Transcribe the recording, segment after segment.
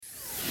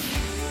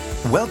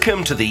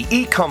Welcome to the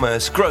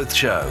e-commerce growth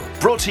show,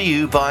 brought to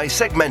you by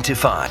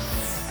Segmentify.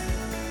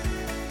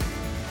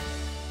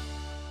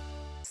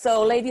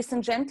 So, ladies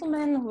and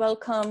gentlemen,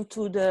 welcome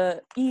to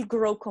the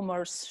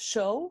e-Growth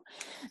show.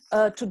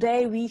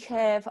 Today we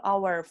have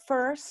our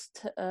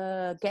first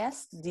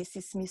guest. This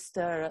is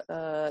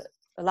Mr.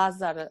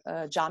 Lazar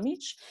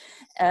Džamić.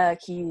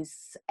 He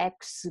is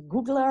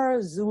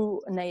ex-Google ZOO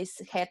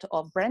NACE Head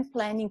of Brand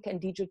Planning and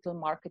Digital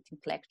Marketing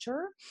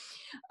lecturer.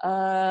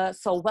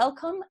 So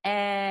welcome,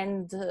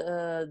 and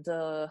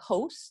the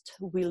host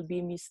will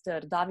be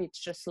Mr. David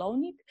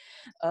Česlovnik,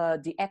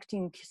 the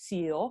acting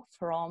CEO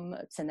from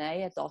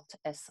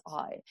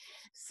Ceneje.si.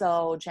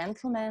 So,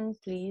 gentlemen,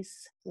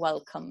 please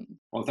welcome.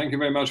 Well, thank you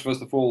very much.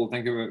 First of all,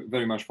 thank you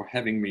very much for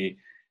having me.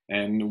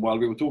 And while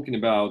we were talking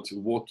about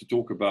what to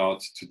talk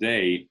about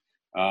today,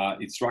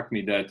 it struck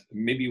me that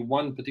maybe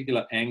one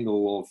particular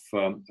angle of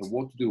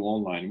what to do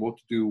online, what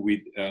to do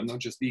with not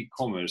just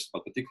e-commerce,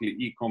 but particularly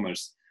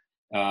e-commerce,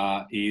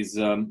 is,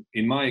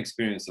 in my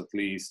experience at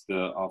least,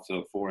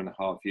 after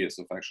 4.5 years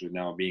of actually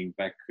now being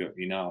back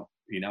in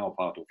our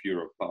part of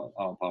Europe,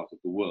 our part of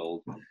the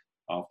world,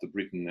 after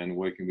Britain, and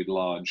working with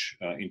large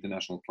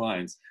international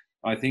clients,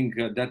 I think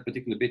that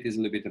particular bit is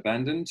a little bit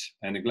abandoned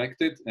and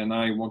neglected, and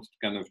I wanted to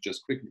kind of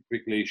just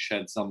quickly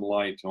shed some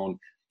light on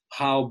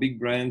how big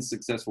brands,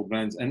 successful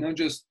brands, and not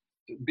just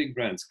big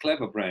brands,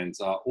 clever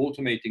brands, are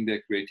automating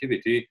their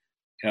creativity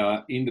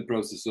in the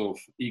process of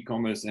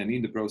e-commerce and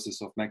in the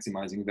process of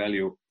maximizing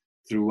value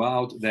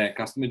throughout their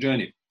customer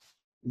journey.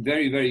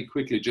 Very, very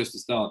quickly, just to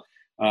start,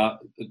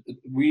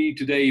 we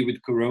today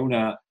with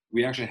Corona,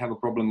 we actually have a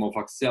problem of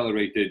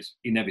accelerated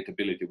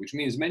inevitability, which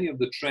means many of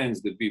the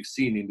trends that we've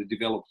seen in the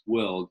developed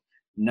world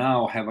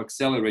now have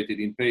accelerated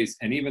in pace,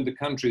 and even the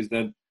countries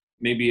that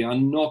maybe are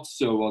not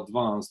so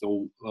advanced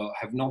or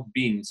have not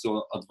been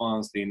so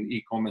advanced in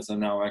e-commerce are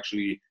now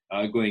actually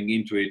going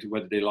into it,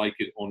 whether they like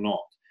it or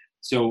not.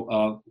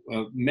 So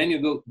many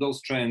of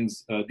those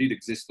trends did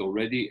exist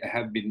already,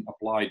 have been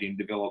applied in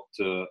developed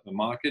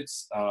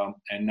markets,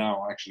 and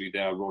now actually they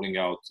are rolling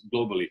out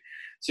globally.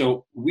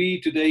 So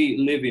we today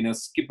live in a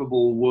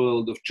skippable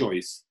world of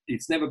choice.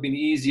 It's never been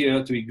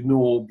easier to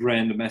ignore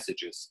brand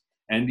messages.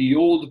 And the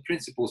old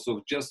principles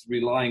of just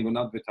relying on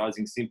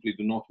advertising simply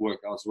do not work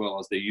as well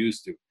as they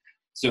used to.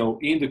 So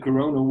in the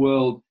Corona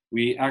world,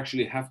 we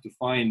actually have to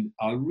find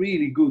a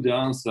really good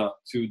answer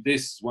to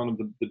this, one of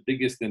the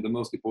biggest and the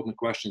most important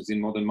questions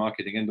in modern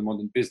marketing and the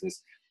modern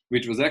business,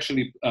 which was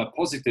actually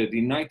posited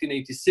in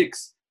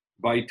 1986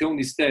 by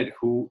Tony Stead,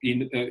 who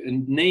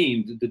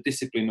named the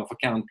discipline of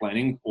account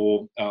planning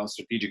or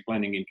strategic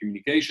planning in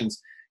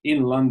communications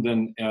in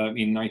London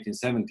in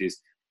 1970s.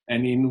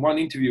 And in one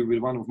interview with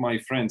one of my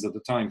friends at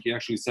the time, he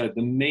actually said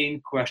the main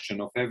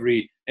question of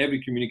every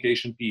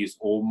communication piece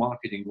or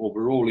marketing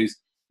overall is,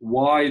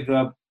 why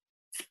the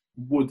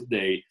would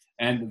they?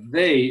 And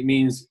they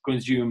means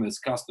consumers,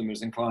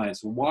 customers, and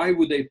clients. Why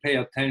would they pay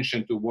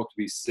attention to what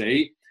we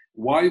say?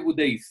 Why would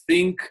they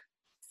think,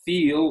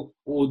 feel,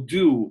 or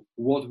do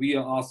what we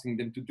are asking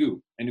them to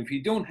do? And if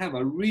you don't have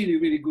a really,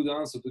 really good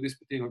answer to this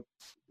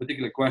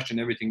particular question,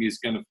 everything is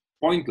kind of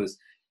pointless.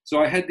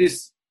 So I had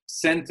this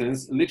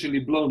sentence literally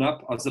blown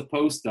up as a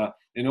poster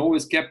and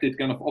always kept it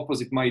kind of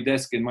opposite my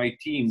desk and my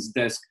team's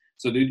desk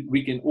so that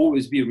we can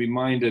always be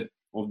reminded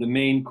of the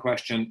main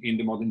question in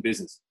the modern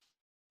business.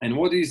 And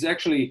what is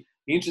actually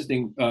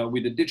interesting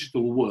with the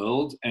digital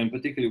world, and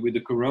particularly with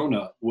the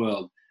Corona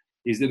world,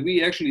 is that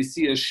we actually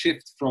see a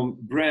shift from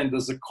brand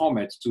as a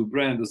comet to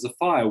brand as a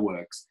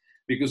fireworks.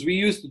 Because we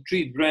used to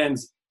treat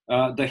brands,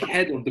 the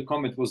head of the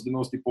comet was the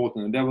most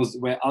important, and that was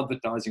where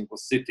advertising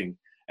was sitting.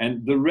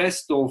 And the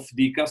rest of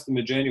the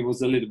customer journey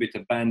was a little bit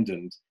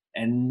abandoned.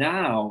 And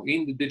now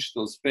in the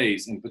digital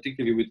space, and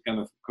particularly with kind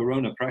of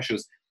Corona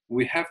pressures,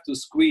 we have to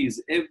squeeze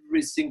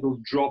every single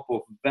drop of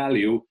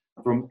value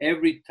from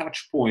every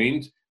touch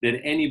point that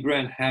any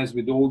brand has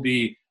with all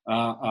the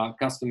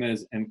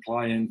customers and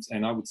clients,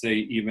 and I would say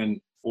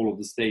even all of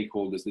the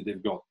stakeholders that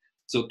they've got.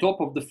 So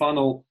top of the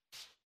funnel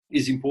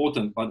is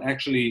important, but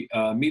actually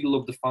middle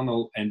of the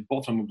funnel and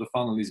bottom of the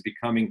funnel is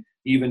becoming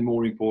even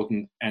more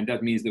important, and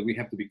that means that we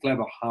have to be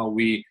clever how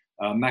we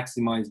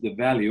maximize the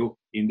value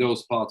in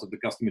those parts of the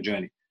customer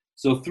journey.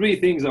 So 3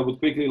 things I would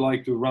quickly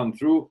like to run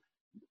through.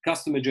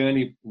 Customer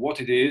journey, what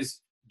it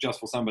is, just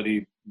for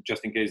somebody,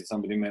 just in case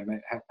somebody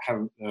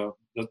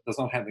does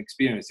not have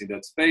experience in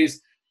that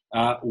space.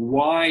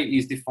 Why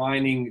is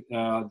defining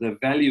the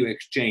value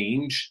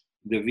exchange,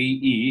 the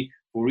VE,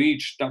 for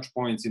each touch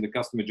points in the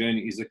customer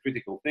journey is a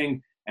critical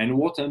thing, and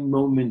what are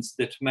moments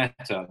that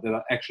matter, that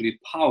are actually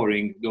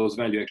powering those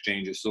value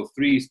exchanges. So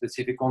 3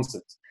 specific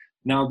concepts.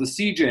 Now the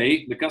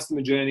CJ, the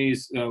customer journey,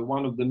 is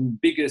one of the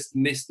biggest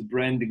missed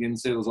branding and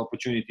sales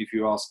opportunity, if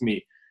you ask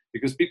me,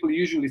 because people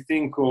usually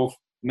think of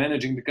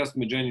managing the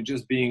customer journey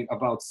just being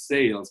about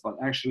sales, but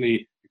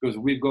actually, because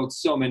we've got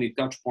so many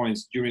touch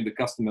points during the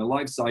customer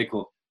life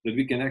cycle, that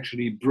we can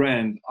actually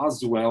brand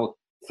as well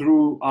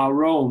through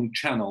our own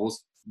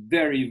channels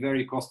very,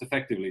 very cost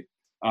effectively.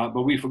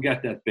 But we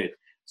forget that bit.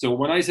 So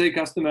when I say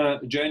customer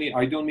journey,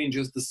 I don't mean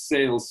just the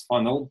sales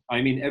funnel.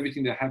 I mean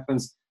everything that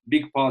happens,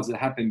 big parts that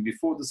happen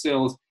before the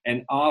sales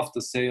and after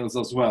sales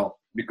as well.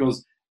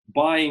 Because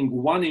buying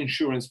one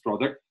insurance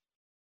product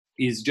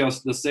is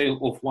just the sale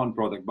of one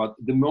product. But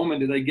the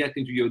moment that I get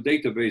into your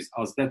database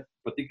as that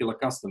particular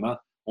customer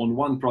on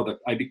one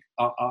product,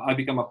 I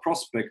become a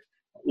prospect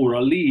or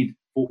a lead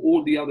for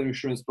all the other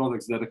insurance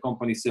products that a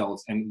company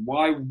sells. And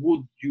why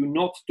would you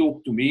not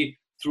talk to me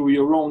through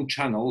your own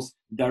channels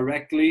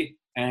directly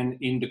and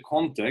in the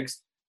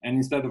context, and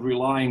instead of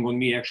relying on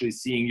me actually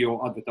seeing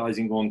your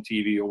advertising on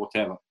TV or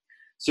whatever?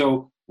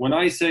 So when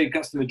I say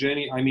customer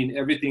journey, I mean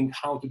everything,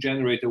 how to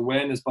generate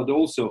awareness, but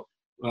also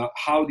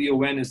how the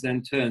awareness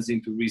then turns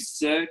into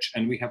research,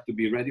 and we have to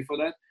be ready for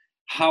that.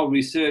 How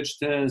research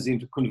turns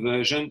into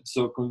conversion.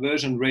 So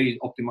conversion rate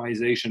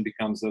optimization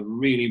becomes a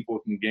really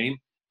important game.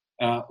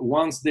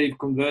 Once they've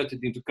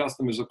converted into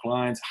customers or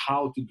clients,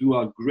 how to do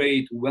a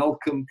great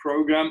welcome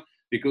program,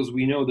 because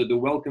we know that the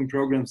welcome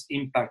programs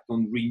impact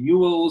on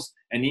renewals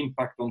and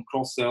impact on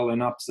cross-sell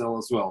and upsell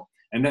as well.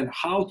 And then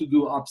how to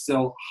do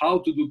upsell, how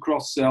to do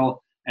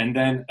cross-sell, and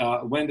then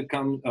when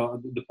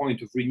the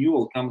point of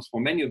renewal comes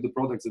for many of the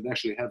products that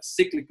actually have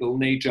cyclical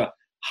nature,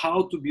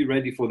 how to be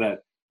ready for that.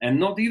 And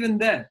not even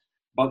that,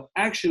 but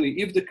actually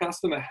if the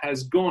customer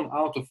has gone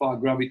out of our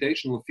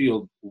gravitational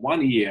field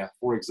 1 year,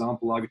 for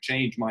example, I've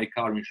changed my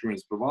car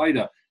insurance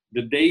provider,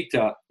 the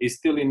data is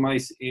still in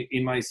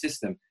my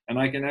system, and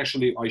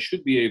I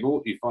should be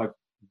able, if I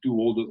do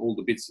all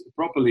the bits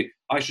properly,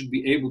 I should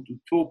be able to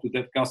talk to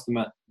that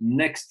customer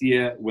next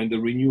year when the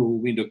renewal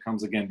window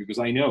comes again, because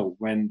I know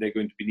when they're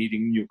going to be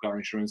needing new car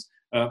insurance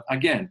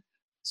again.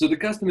 So the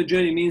customer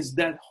journey means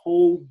that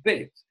whole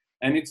bit.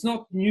 And it's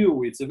not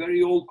new, it's a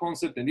very old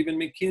concept, and even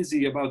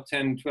McKinsey about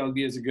 10, 12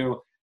 years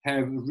ago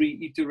have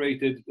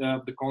reiterated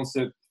the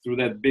concept through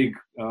that big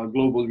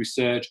global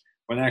research,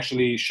 when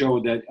actually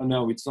showed that, oh,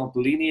 no, it's not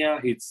linear,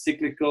 it's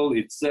cyclical,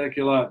 it's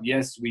circular.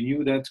 Yes, we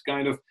knew that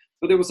kind of,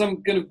 but there was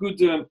some kind of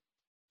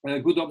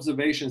good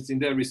observations in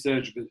their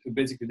research,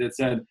 basically, that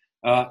said,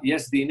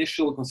 yes, the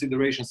initial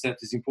consideration set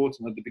is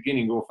important at the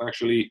beginning of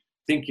actually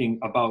thinking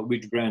about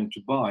which brand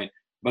to buy.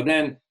 But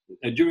then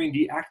during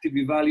the active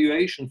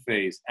evaluation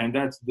phase, and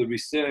that's the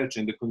research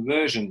and the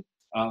conversion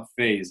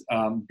phase,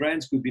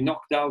 brands could be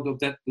knocked out of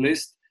that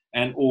list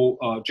and or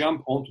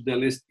jump onto their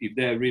list if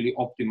they're really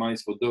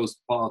optimized for those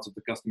parts of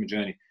the customer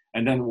journey.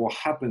 And then what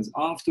happens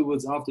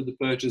afterwards, after the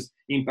purchase,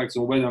 impacts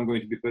on whether I'm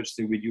going to be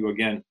purchasing with you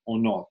again or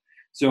not.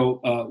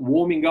 So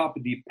warming up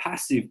the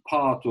passive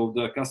part of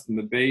the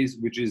customer base,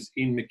 which is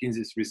in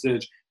McKinsey's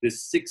research,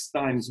 there's 6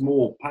 times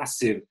more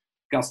passive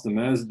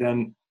customers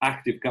than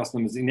active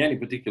customers in any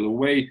particular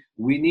way.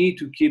 We need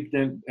to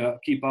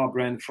keep our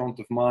brand front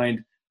of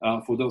mind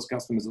for those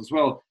customers as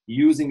well,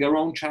 using our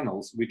own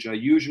channels, which are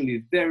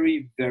usually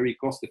very, very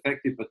cost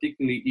effective,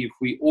 particularly if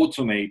we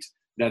automate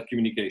that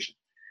communication.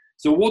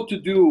 So what to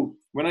do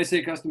when I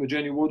say customer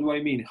journey, what do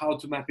I mean? How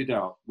to map it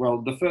out?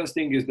 Well, the first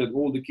thing is that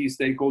all the key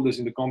stakeholders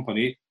in the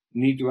company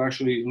need to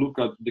actually look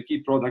at the key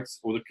products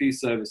or the key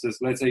services.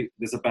 Let's say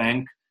there's a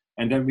bank,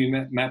 and then we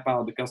map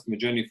out the customer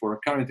journey for a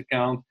current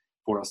account,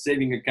 for a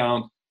saving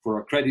account, for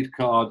a credit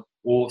card,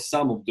 or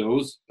some of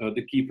those,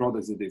 the key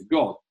products that they've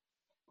got.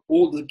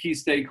 All the key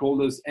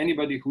stakeholders,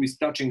 anybody who is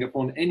touching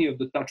upon any of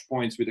the touch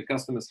points with the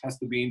customers has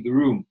to be in the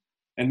room.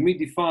 And we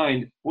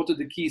define what are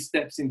the key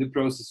steps in the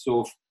process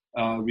of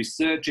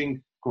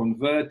researching,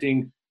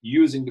 converting,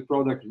 using the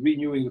product,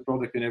 renewing the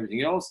product, and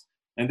everything else.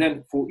 And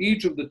then for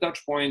each of the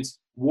touch points,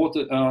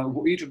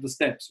 for each of the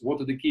steps,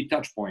 what are the key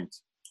touch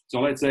points? So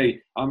let's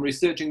say I'm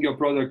researching your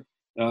product,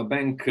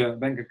 bank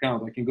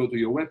account. I can go to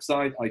your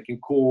website. I can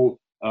call.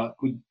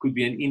 Could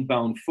be an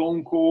inbound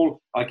phone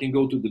call. I can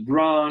go to the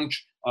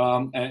branch,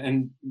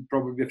 and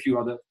probably a few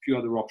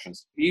other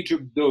options. Each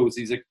of those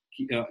is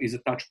a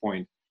touch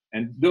point,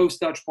 and those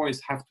touch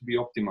points have to be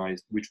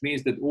optimized, which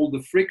means that all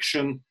the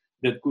friction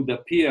that could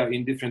appear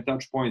in different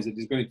touch points that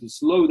is going to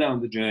slow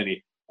down the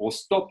journey or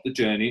stop the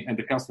journey, and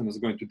the customers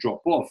are going to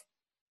drop off.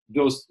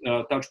 Those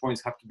touch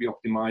points have to be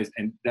optimized,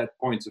 and that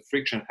points of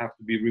friction have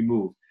to be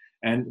removed.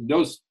 And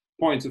those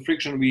points of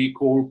friction we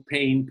call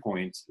pain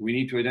points. We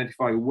need to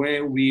identify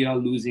where we are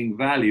losing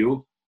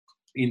value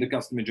in the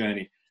customer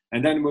journey.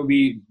 And then when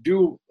we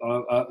do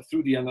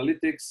through the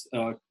analytics,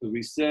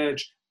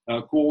 research,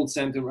 call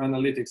center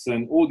analytics,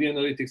 and all the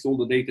analytics, all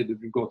the data that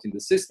we've got in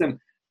the system,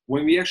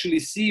 when we actually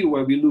see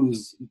where we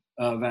lose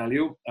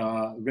value,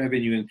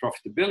 revenue, and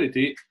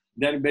profitability,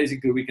 then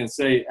basically we can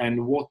say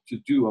and what to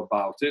do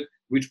about it,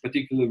 which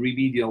particular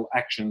remedial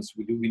actions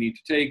we need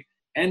to take,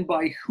 and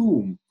by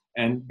whom.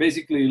 And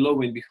basically,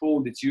 lo and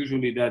behold, it's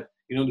usually that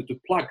in order to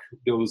plug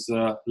those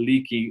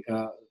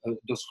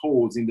those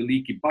holes in the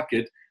leaky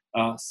bucket,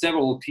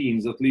 several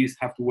teams at least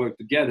have to work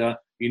together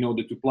in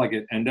order to plug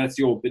it. And that's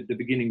the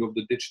beginning of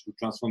the digital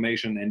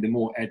transformation and the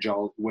more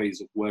agile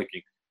ways of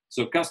working.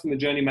 So customer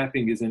journey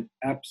mapping is an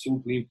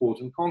absolutely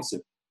important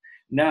concept.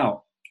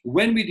 Now,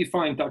 when we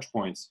define touch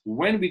points,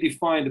 when we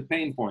define the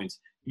pain points,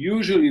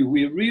 usually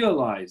we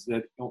realize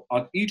that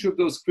at each of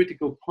those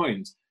critical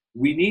points,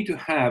 we need to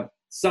have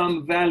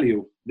some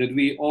value that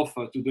we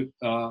offer to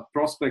the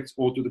prospects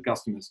or to the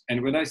customers.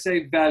 And when I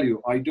say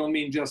value, I don't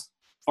mean just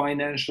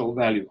financial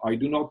value. I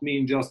do not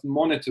mean just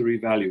monetary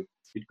value.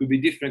 It could be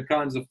different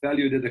kinds of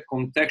value that are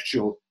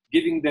contextual,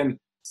 giving them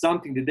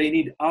something that they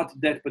need at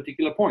that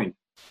particular point.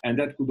 And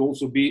that could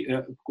also be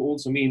could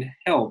also mean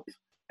help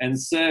and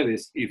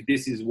service if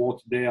this is what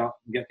they are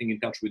getting in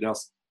touch with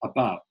us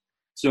about.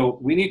 So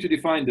we need to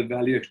define the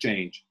value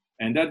exchange.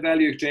 And that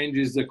value exchange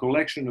is a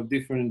collection of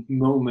different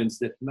moments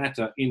that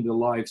matter in the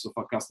lives of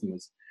our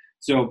customers.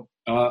 So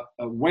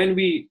when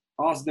we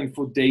ask them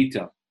for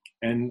data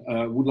and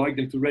would like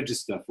them to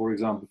register, for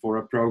example, for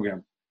a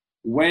program,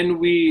 when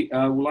we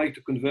would like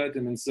to convert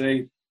them and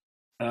say,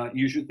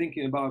 you should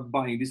thinking about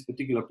buying this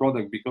particular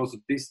product because of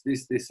this,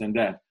 and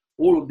that.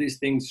 All of these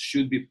things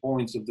should be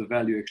points of the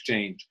value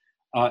exchange.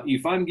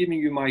 If I'm giving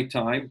you my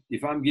time,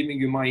 if I'm giving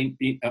you my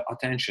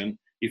attention,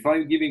 if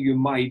I'm giving you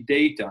my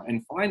data,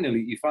 and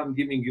finally, if I'm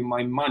giving you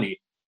my money,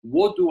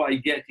 what do I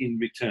get in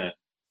return?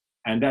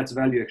 And that's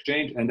value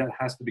exchange, and that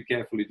has to be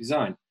carefully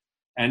designed.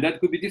 And that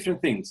could be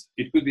different things.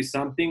 It could be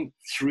something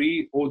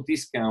free or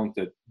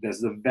discounted.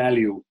 There's the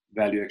value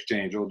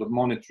exchange or the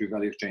monetary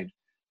value exchange.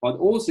 But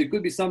also it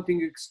could be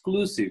something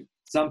exclusive,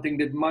 something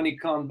that money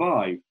can't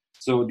buy.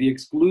 So the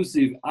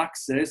exclusive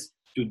access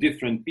to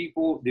different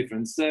people,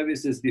 different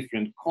services,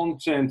 different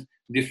content,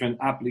 different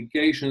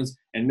applications,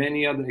 and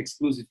many other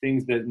exclusive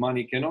things that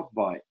money cannot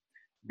buy.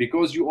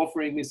 Because you're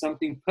offering me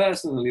something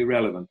personally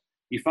relevant.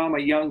 If I'm a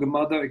young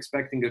mother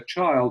expecting a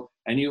child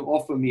and you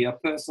offer me a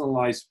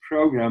personalized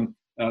program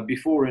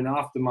before and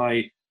after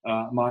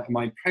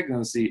my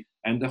pregnancy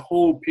and the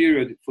whole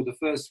period for the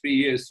first 3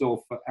 years of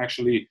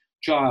actually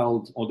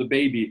child or the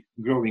baby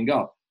growing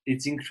up,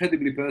 it's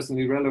incredibly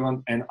personally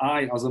relevant, and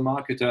I as a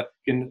marketer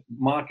can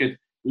market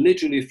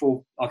literally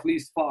for at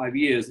least 5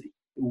 years,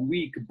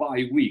 week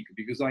by week,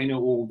 because I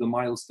know all the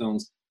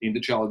milestones in the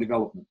child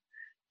development.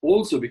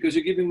 Also, because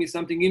you're giving me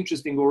something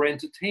interesting or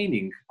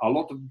entertaining. A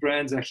lot of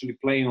brands actually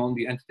play on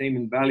the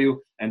entertainment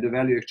value, and the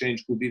value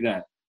exchange could be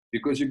that.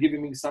 Because you're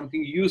giving me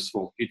something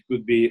useful. It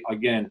could be,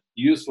 again,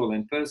 useful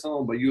and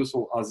personal, but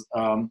useful as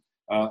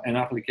an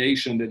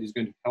application that is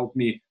going to help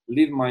me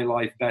live my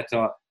life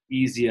better,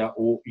 easier,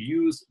 or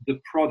use the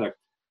product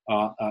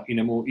in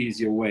a more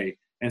easier way.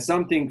 And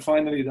something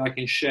finally that I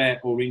can share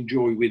or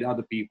enjoy with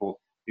other people,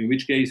 in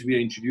which case we are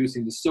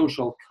introducing the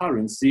social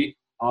currency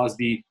as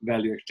the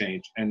value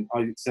exchange. And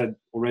I said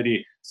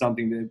already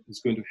something that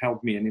is going to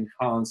help me and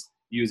enhance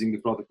using the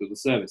product or the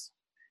service.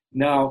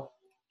 Now,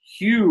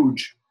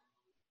 huge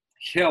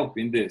help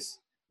in this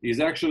is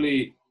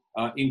actually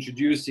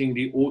introducing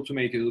the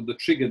automated or the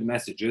triggered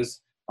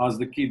messages as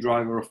the key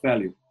driver of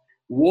value.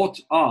 What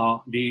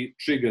are the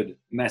triggered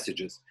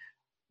messages?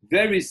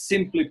 Very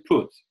simply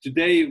put,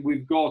 today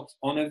we've got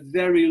on a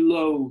very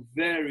low,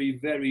 very,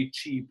 very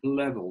cheap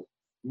level,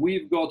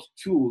 we've got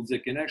tools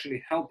that can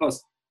actually help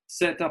us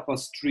set up a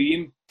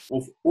stream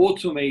of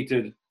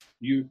automated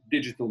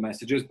digital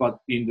messages, but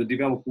in the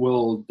developed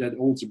world that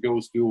also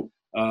goes to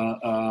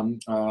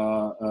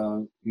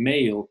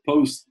mail,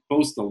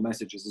 postal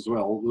messages as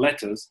well,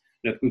 letters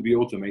that could be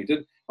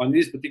automated. On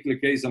this particular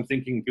case, I'm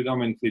thinking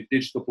predominantly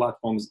digital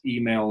platforms,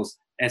 emails,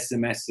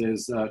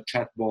 SMSs,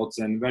 chatbots,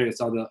 and various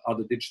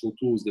other digital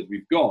tools that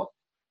we've got.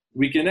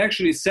 We can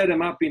actually set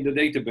them up in the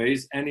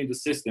database and in the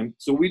system,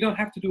 so we don't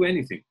have to do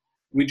anything.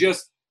 We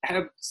just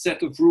have a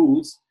set of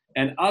rules,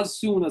 and as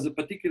soon as a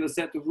particular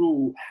set of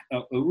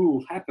a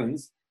rule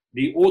happens,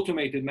 the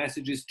automated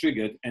message is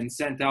triggered and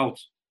sent out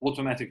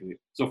automatically.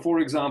 So for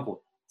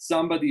example,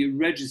 somebody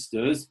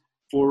registers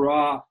for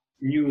our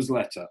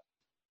newsletter.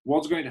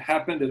 What's going to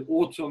happen? That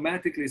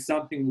automatically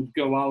something would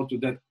go out to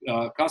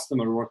that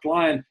customer or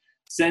client,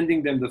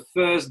 sending them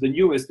the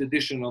newest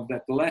edition of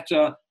that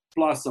letter,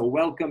 plus a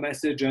welcome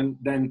message, and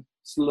then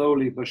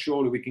slowly but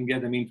surely we can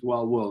get them into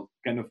our world.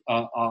 Kind of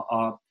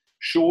a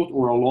short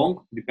or a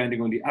long,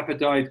 depending on the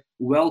appetite,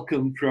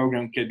 welcome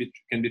program can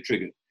be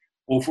triggered.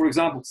 Or for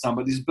example,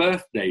 somebody's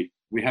birthday,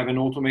 we have an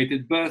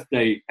automated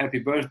happy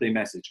birthday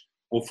message.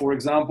 Or for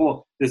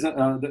example,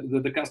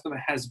 the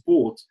customer has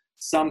bought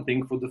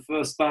something for the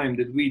first time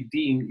that we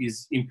deem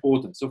is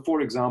important. So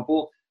for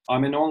example,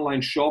 I'm an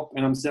online shop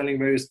and I'm selling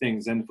various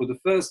things. And for the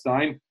first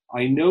time,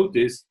 I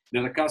noticed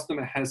that a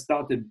customer has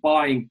started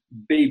buying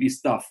baby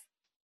stuff.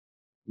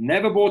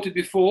 Never bought it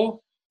before,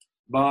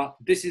 but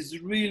this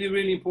is really,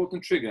 really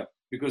important trigger,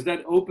 because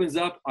that opens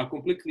up a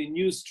completely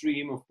new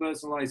stream of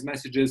personalized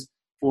messages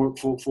for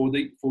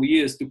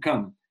years to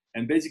come.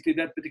 And basically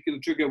that particular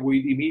trigger will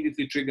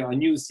immediately trigger a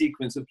new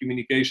sequence of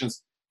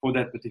communications for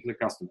that particular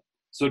customer.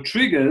 So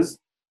triggers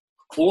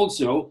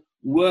also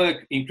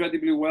work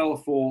incredibly well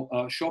for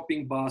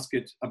shopping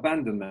basket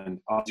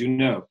abandonment, as you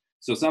know.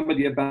 So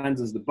somebody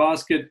abandons the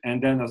basket,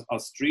 and then a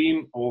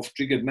stream of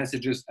triggered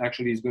messages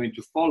actually is going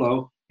to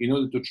follow in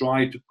order to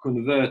try to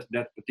convert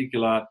that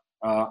particular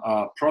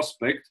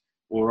prospect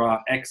or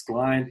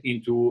ex-client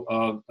into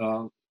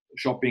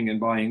shopping and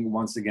buying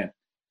once again.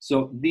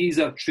 So these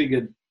are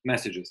triggered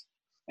messages.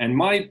 And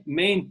my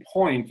main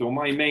point, or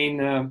my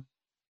main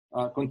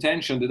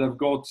contention that I've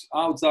got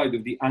outside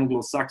of the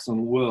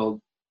Anglo-Saxon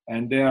world,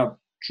 and they are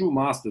true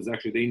masters,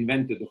 actually, they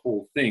invented the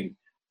whole thing,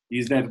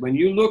 is that when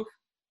you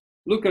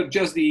look at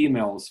just the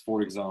emails,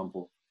 for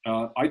example,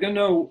 I don't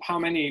know how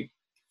many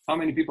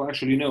people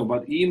actually know,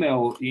 but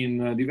email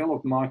in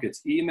developed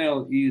markets,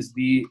 email is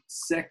the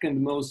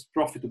second most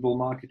profitable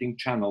marketing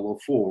channel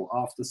of all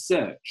after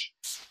search.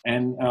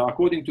 And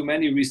according to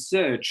many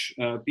research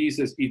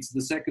pieces, it's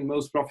the second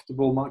most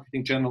profitable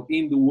marketing channel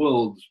in the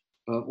world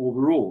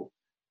overall.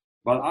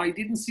 But I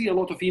didn't see a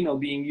lot of email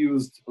being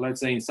used, let's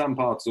say, in some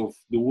parts of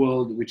the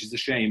world, which is a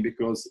shame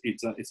because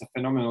it's a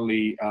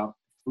phenomenally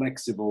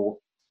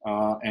flexible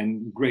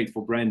and great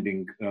for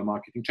branding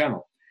marketing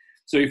channel.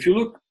 So if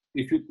you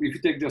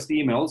take just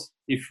emails,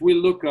 if we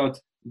look at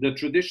the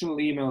traditional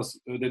emails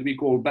that we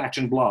call batch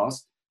and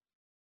blast,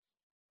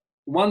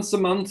 once a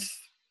month,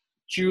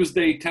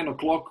 Tuesday, 10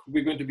 o'clock,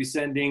 we're going to be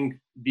sending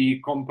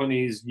the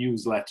company's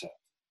newsletter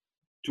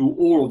to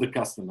all of the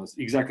customers,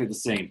 exactly the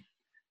same.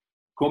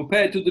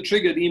 Compared to the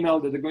triggered email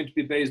that are going to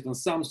be based on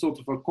some sort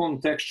of a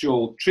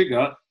contextual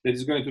trigger that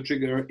is going to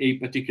trigger a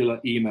particular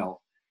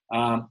email.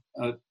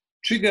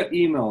 Trigger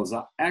emails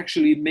are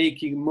actually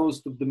making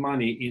most of the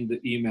money in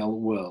the email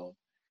world.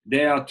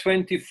 They are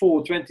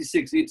 24,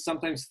 26,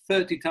 sometimes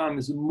 30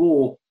 times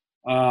more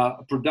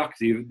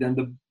productive than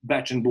the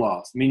batch and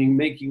blast, meaning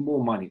making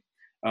more money.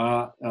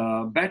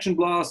 Batch and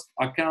blast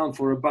account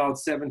for about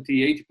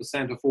 70,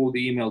 80% of all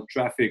the email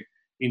traffic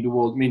in the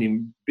world,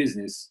 meaning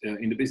business,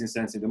 in the business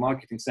sense, in the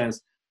marketing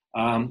sense,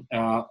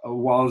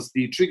 whilst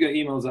the trigger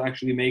emails are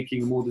actually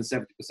making more than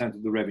 70%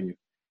 of the revenue.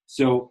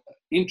 So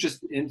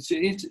it's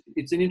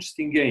an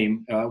interesting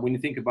game when you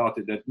think about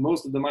it, that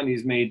most of the money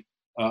is made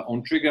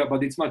on trigger,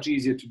 but it's much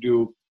easier to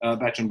do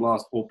batch and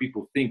blast, or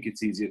people think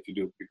it's easier to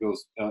do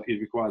because it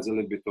requires a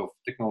little bit of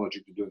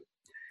technology to do it.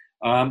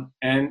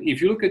 And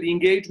if you look at the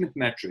engagement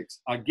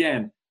metrics,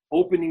 again,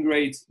 opening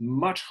rates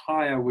much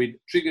higher with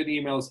triggered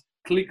emails,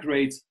 click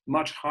rates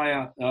much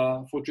higher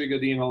for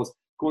triggered emails,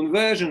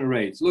 conversion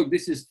rates. Look,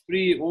 this is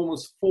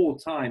almost 4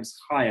 times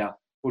higher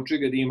for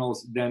triggered emails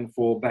than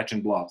for batch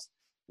and blast.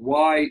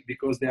 Why?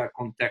 Because they are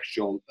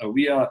contextual.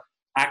 We are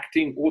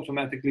acting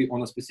automatically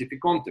on a specific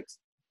context.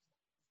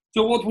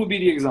 So what would be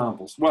the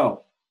examples?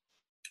 Well,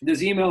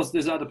 there's emails,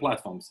 there's other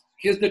platforms.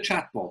 Here's the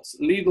chatbots.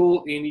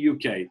 Lidl in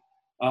UK.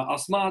 A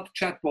smart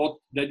chatbot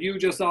that you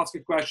just ask a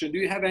question, do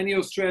you have any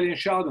Australian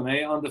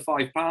Chardonnay under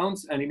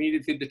 £5? And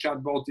immediately the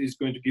chatbot is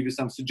going to give you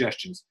some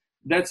suggestions.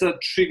 That's a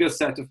trigger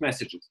set of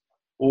messages.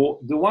 Or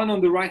the one on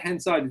the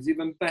right-hand side is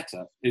even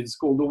better. It's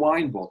called the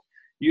wine bot.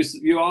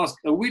 You ask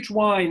which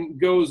wine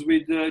goes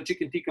with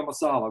chicken tikka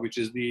masala, which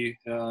is the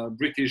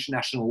British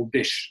national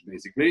dish,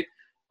 basically.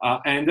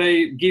 And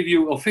they give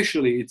you,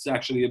 officially, it's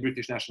actually a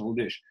British national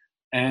dish.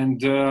 And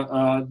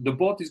the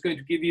bot is going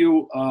to give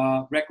you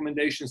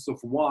recommendations of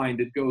wine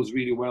that goes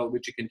really well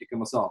with chicken tikka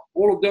masala.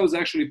 All of those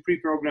actually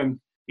pre-programmed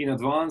in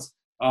advance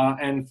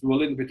and through a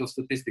little bit of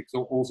statistics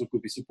also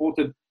could be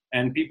supported.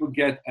 And people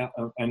get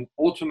an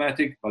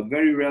automatic but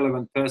very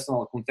relevant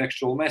personal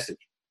contextual message.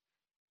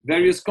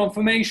 Various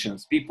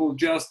confirmations. People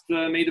just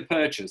made a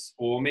purchase,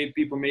 or maybe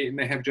people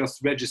may have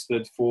just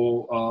registered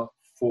for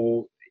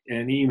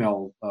an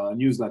email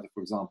newsletter,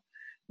 for example.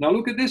 Now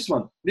look at this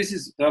one. This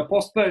is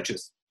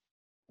post-purchase.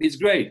 It's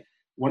great.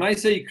 When I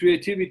say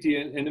creativity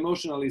and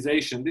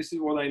emotionalization, this is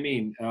what I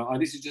mean.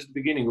 This is just the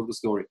beginning of the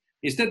story.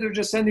 Instead of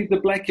just sending the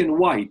black and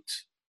white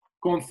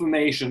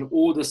confirmation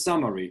or the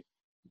summary,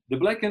 the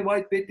black and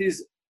white bit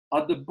is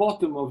at the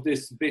bottom of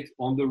this bit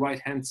on the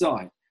right-hand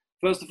side.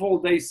 First of all,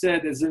 they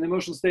said as an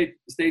emotional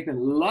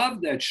statement,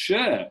 love that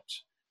shirt.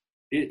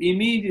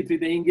 Immediately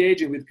they're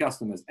engaging with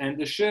customers. And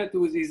the shirt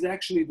is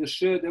actually the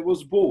shirt that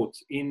was bought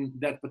in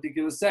that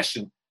particular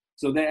session.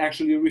 So they're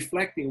actually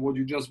reflecting what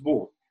you just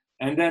bought.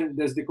 And then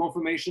there's the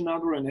confirmation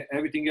number and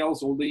everything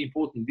else, all the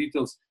important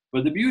details.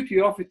 But the beauty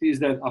of it is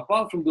that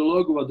apart from the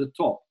logo at the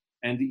top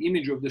and the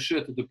image of the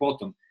shirt at the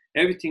bottom,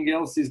 everything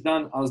else is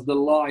done as the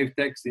live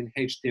text in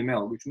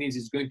HTML, which means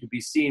it's going to be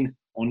seen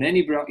on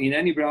in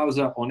any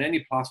browser, on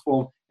any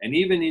platform. And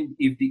even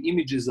if the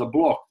images are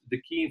blocked,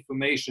 the key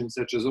information,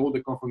 such as all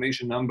the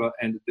confirmation number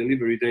and the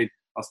delivery date,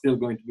 are still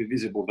going to be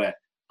visible there,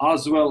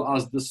 as well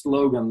as the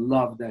slogan,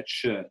 love that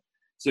shirt.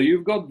 So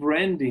you've got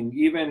branding,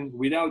 even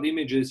without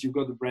images, you've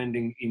got the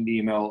branding in the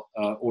email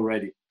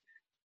already.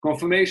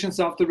 Confirmations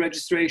after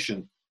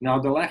registration. Now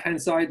the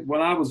left-hand side,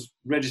 when I was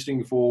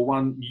registering for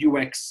one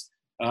UX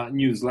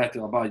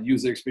newsletter about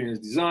user experience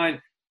design,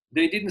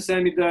 they didn't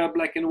send me the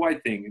black and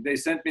white thing. They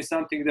sent me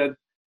something that,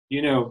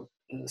 you know,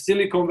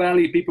 Silicon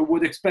Valley people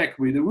would expect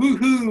with a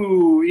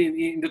woohoo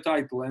in the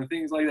title and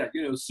things like that.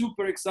 You know,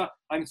 super excited.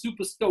 I'm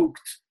super stoked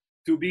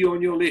to be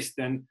on your list,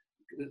 and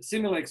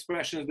similar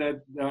expressions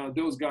that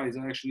those guys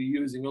are actually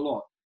using a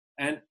lot.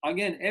 And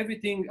again,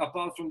 everything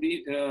apart from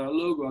the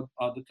logo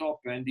at the top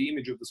and the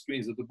image of the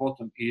screens at the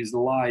bottom is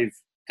live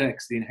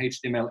text in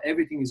HTML.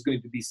 Everything is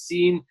going to be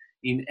seen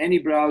in any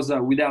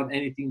browser without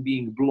anything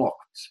being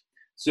blocked.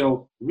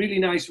 So really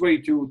nice way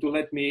to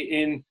let me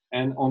in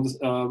And on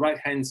the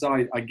right-hand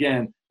side,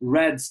 again,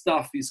 red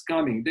stuff is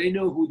coming. They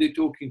know who they're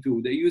talking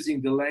to. They're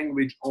using the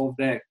language of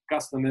their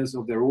customers,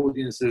 of their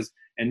audiences,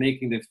 and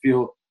making them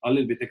feel a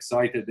little bit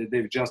excited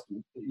that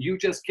you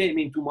just came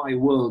into my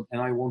world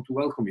and I want to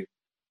welcome you.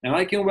 And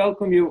I can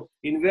welcome you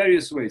in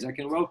various ways. I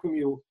can welcome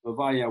you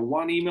via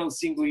one email,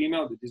 single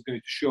email that is going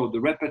to show the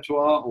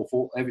repertoire of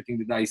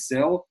everything that I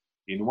sell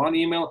in one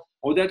email,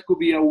 or that could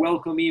be a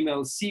welcome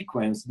email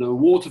sequence, the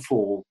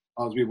waterfall,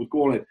 as we would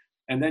call it.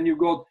 And then you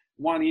got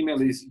one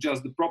email is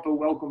just the proper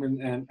welcome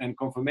and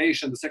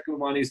confirmation. The second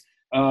one is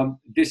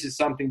this is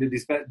something that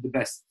is the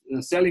best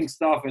selling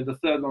stuff. And the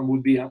third one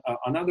would be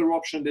another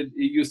option that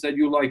you said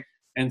you like.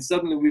 And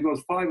suddenly we got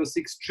 5 or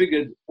 6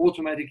 triggered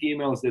automatic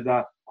emails that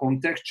are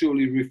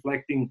contextually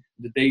reflecting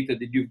the data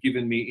that you've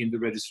given me in the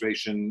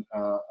registration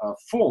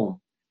form.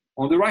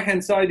 On the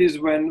right-hand side is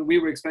when we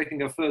were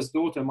expecting our first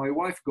daughter, my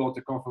wife got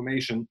a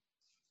confirmation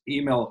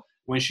email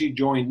when she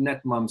joined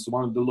NetMums,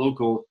 one of the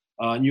local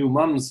new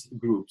mums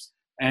groups.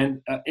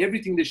 And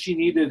everything that she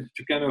needed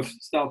to kind of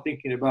start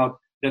thinking about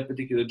that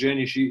particular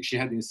journey she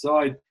had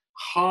inside,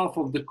 half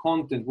of the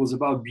content was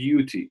about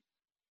beauty.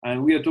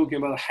 And we are talking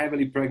about a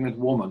heavily pregnant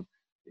woman.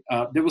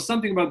 There was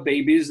something about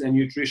babies and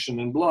nutrition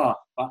and blah,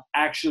 but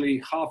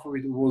actually half of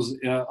it was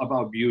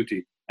about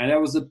beauty. And that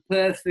was a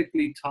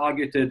perfectly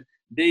targeted,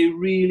 they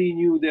really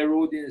knew their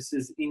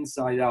audiences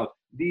inside out.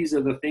 These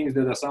are the things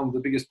that are some of the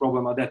biggest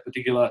problem at that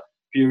particular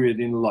period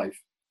in life.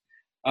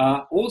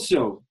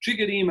 Also,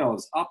 triggered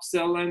emails,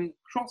 upsell and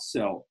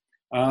cross-sell.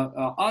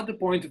 At the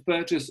point of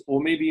purchase,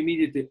 or maybe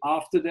immediately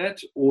after that,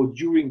 or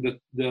during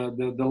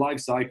the life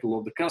cycle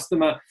of the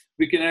customer,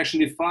 we can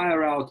actually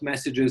fire out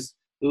messages.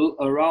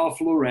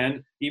 Ralph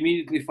Lauren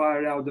immediately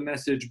fired out the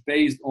message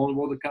based on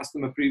what the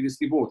customer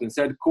previously bought and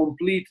said,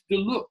 complete the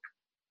look.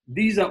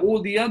 These are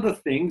all the other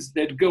things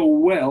that go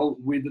well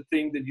with the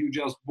thing that you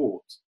just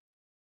bought.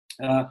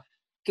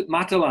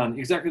 Matalan,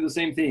 exactly the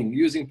same thing,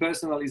 using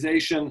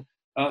personalization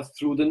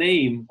through the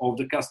name of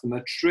the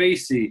customer,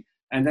 Tracy,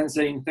 and then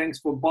saying, thanks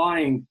for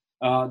buying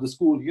the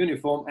school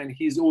uniform, and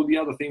here's all the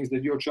other things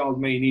that your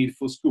child may need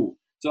for school.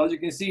 So as you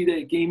can see,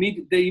 they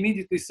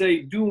immediately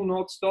say, do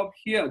not stop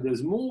here.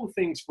 There's more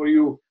things for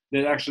you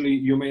that actually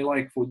you may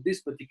like for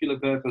this particular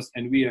purpose,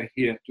 and we are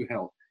here to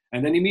help.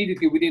 And then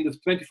immediately within the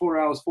 24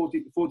 hours,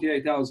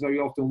 48 hours, very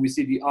often we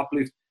see the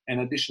uplift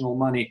and additional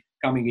money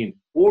coming in.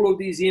 All of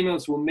these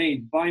emails were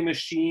made by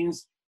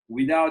machines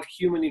without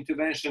human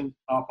intervention,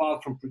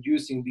 apart from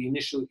producing the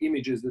initial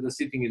images that are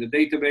sitting in the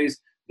database,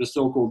 the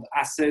so-called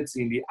assets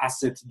in the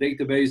asset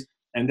database,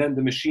 and then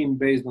the machine,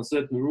 based on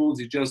certain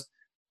rules, is just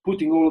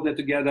putting all of that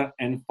together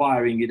and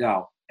firing it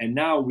out. And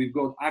now we've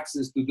got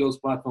access to those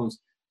platforms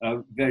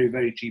very,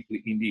 very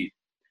cheaply indeed.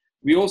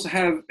 We also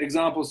have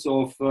examples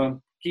of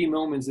key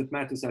moments that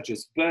matter, such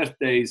as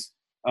birthdays,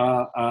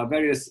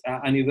 various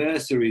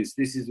anniversaries.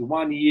 This is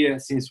 1 year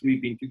since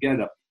we've been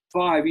together,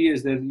 5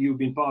 years that you've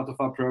been part of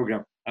our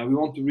program. And we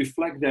want to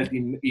reflect that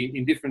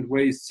in different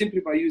ways, simply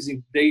by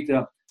using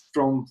data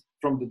from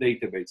the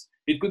database.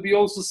 It could be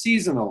also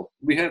seasonal.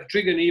 We have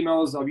triggered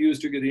emails. I've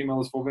used triggered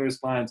emails for various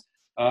clients.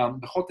 The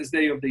hottest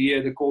day of the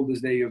year, the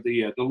coldest day of the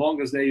year, the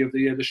longest day of the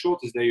year, the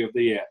shortest day of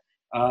the year,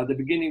 the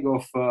beginning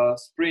of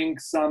spring,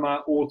 summer,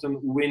 autumn,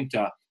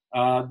 winter.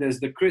 There's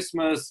the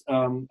Christmas,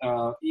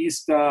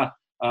 Easter,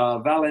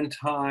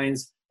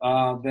 Valentine's.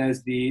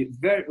 There's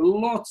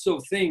lots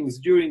of things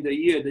during the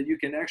year that you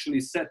can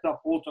actually set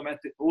up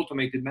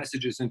automated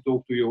messages and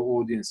talk to your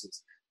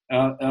audiences.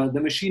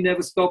 The machine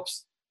never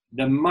stops.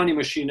 The money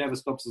machine never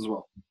stops as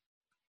well.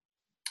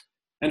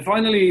 And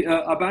finally,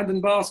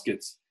 abandoned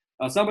baskets.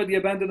 Somebody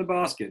abandoned a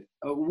basket.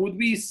 Would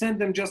we send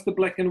them just a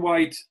black and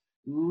white,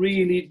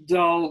 really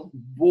dull,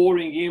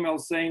 boring email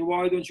saying,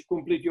 why don't you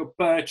complete your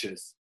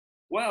purchase?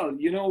 Well,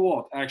 you know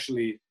what,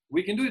 actually,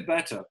 we can do it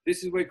better.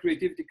 This is where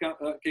creativity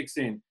kicks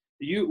in.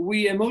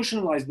 We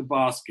emotionalize the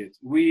basket.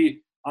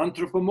 We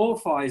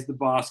anthropomorphize the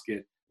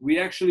basket. We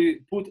actually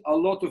put a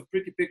lot of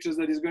pretty pictures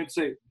that is going to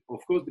say, of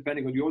course,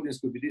 depending on the audience,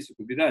 could be this, it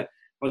could be that.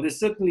 But there's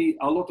certainly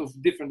a lot of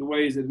different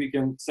ways that we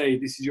can say,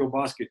 this is your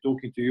basket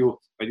talking to you,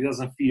 but it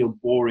doesn't feel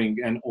boring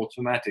and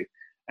automatic.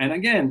 And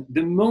again,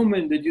 the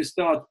moment that you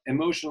start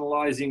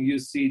emotionalizing, you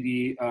see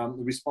the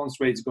response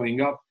rates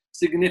going up,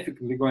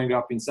 significantly going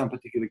up in some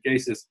particular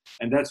cases.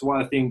 And that's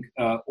why I think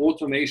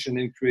automation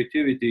and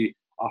creativity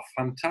are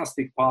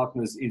fantastic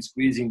partners in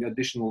squeezing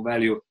additional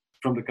value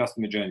from the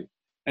customer journey.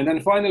 And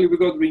then finally, we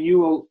got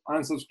renewal,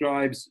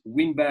 unsubscribes,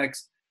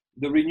 winbacks.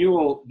 The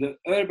renewal, the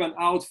urban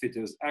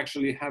outfitters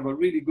actually have a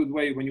really good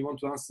way when you want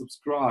to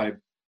unsubscribe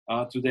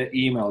to their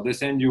email. They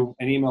send you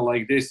an email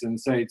like this and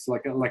say, it's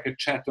like a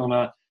chat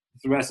on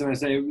through SMS,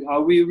 say,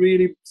 are we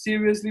really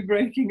seriously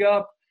breaking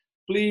up?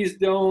 Please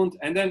don't.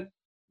 And then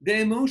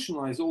they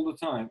emotionalize all the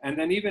time. And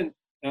then even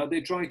they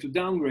try to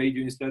downgrade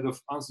you instead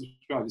of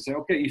unsubscribe. They say,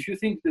 okay, if you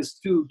think there's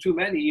too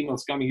many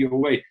emails coming your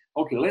way,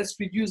 okay, let's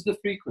reduce the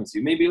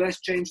frequency. Maybe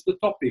let's change the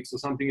topics or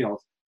something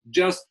else.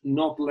 Just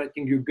not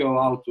letting you go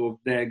out of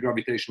their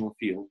gravitational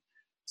field.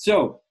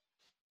 So,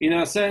 in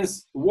a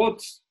sense, what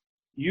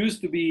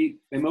used to be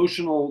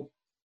emotional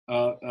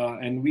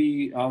and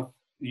we are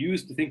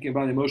used to thinking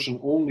about emotion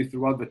only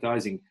through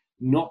advertising.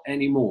 Not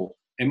anymore.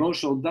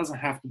 Emotional doesn't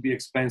have to be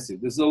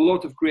expensive. There's a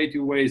lot of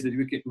creative ways that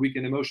we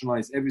can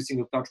emotionalize every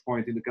single touch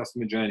point in the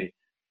customer journey.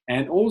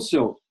 And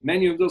also,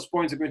 many of those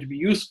points are going to be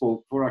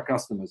useful for our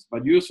customers,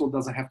 but useful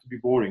doesn't have to be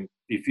boring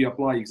if you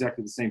apply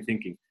exactly the same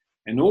thinking.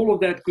 And all of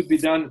that could be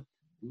done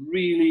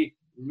really,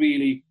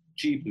 really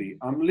cheaply.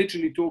 I'm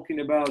literally talking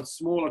about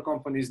smaller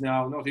companies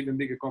now, not even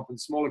bigger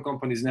companies, smaller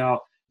companies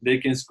now. They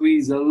can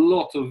squeeze a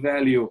lot of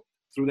value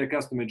through their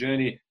customer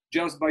journey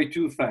just by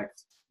two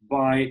facts: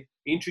 by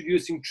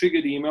introducing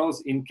triggered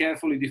emails in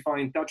carefully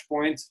defined touch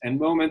points and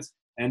moments,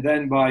 and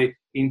then by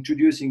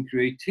introducing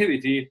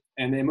creativity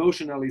and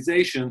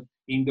emotionalization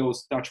in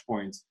those touch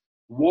points.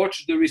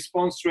 Watch the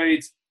response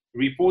rates,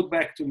 report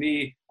back to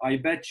me. I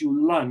bet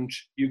you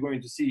lunch you're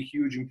going to see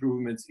huge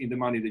improvements in the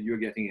money that you're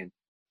getting in.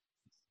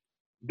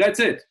 That's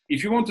it.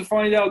 If you want to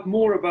find out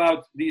more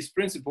about these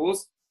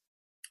principles,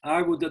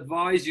 I would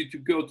advise you to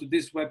go to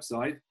this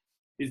website.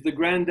 It's the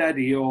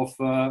granddaddy of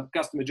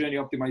customer journey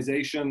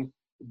optimization.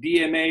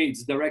 DMA,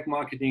 it's Direct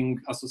Marketing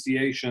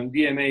Association,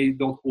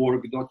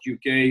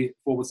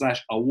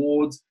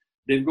 dma.org.uk/awards.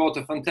 They've got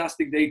a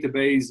fantastic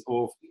database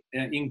of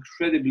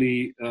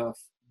incredibly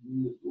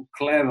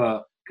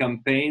clever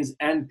campaigns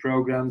and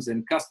programs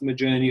and customer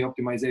journey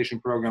optimization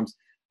programs.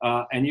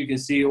 And you can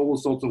see all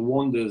sorts of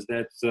wonders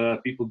that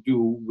people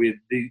do with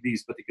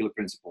these particular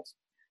principles.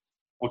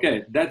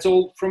 Okay, that's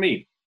all from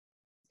me.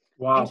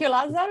 Wow. Thank you,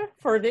 Lazar,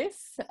 for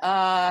this.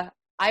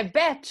 I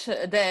bet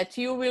that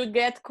you will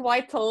get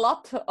quite a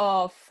lot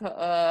of,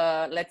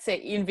 let's say,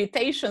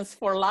 invitations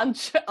for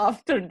lunch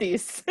after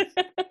this.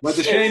 But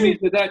the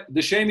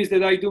shame is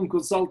that I don't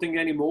consulting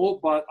anymore.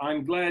 But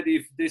I'm glad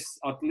if this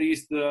at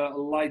least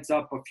lights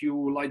up a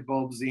few light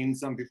bulbs in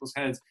some people's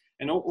heads.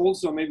 And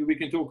also maybe we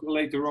can talk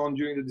later on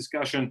during the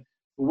discussion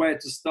where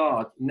to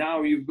start.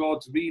 Now you've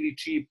got really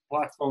cheap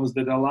platforms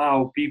that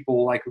allow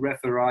people like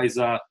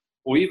Referizer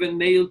or even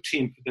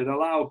MailChimp that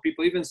allow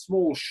people, even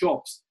small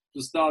shops,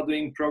 to start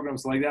doing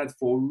programs like that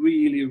for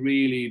really,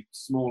 really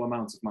small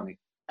amounts of money.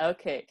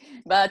 Okay,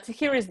 but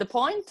here is the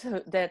point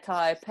that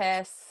I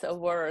pass a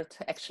word,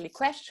 actually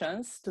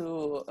questions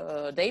to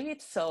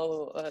David.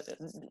 So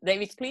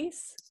David,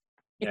 please,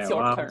 it's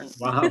your turn.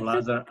 Wow,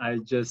 Lazar, I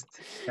just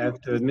have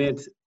to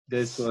admit,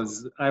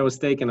 I was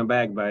taken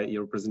aback by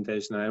your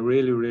presentation. I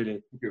really,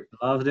 really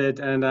loved it.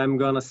 And I'm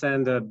gonna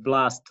send a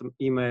blast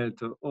email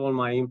to all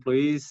my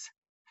employees,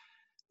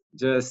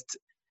 just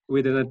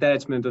with an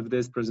attachment of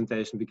this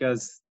presentation,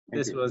 because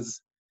this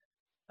was,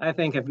 I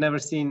think I've never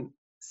seen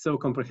so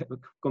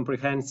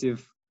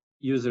comprehensive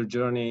user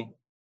journey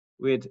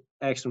with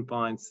action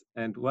points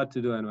and what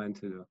to do and when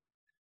to do.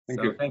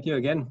 Thank you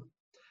again.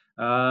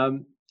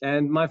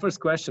 And my first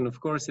question, of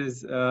course,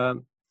 is,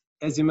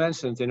 as you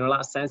mentioned in your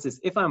last sentence,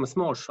 if I'm a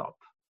small shop,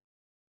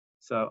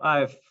 so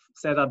I've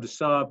set up the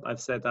shop,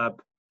 I've set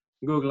up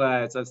Google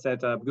Ads, I've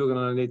set up Google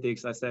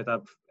Analytics, I set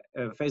up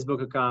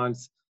Facebook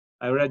accounts,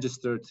 I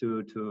register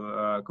to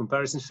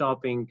comparison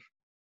shopping.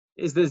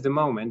 Is this the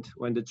moment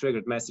when the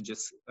triggered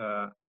messages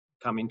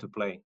come into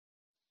play?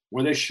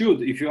 Well, they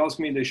should. If you ask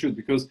me, they should,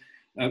 because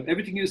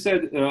everything you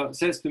said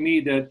says to me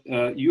that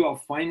you are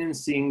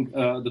financing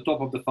the top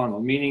of the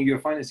funnel, meaning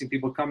you're financing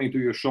people coming to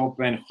your shop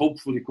and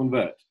hopefully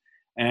convert.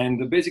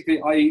 And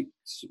basically,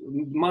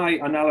 my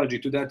analogy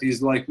to that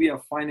is like we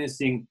are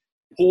financing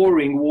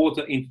pouring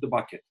water into the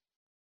bucket.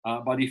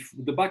 But if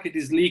the bucket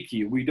is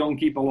leaky, we don't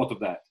keep a lot of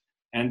that.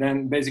 And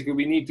then basically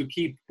we need to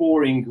keep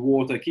pouring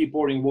water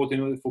in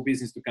order for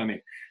business to come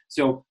in.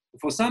 So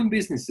for some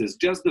businesses,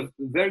 just the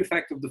very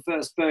fact of the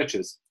first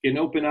purchase can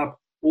open up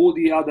all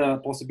the other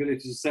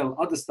possibilities to sell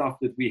other stuff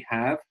that we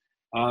have,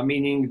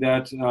 meaning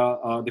that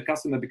the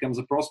customer becomes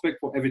a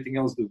prospect for everything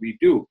else that we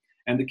do.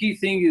 And the key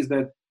thing is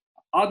that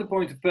at the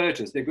point of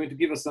purchase, they're going to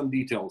give us some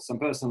details, some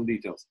personal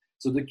details.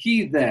 So the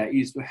key there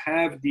is to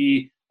have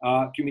the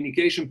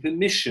communication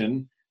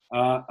permission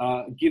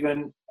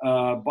given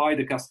by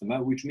the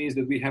customer, which means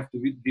that we have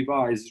to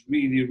devise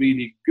really,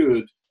 really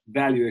good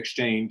value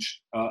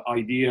exchange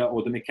idea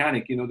or the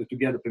mechanic in order to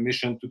get the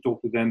permission to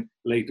talk to them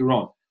later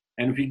on.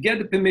 And if we get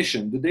the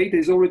permission, the data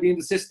is already in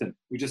the system.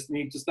 We just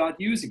need to start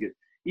using it.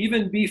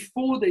 Even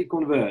before they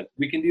convert,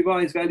 we can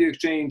devise value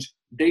exchange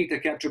data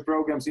capture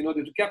programs in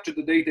order to capture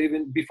the data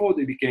even before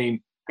they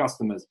became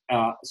customers.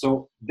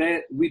 So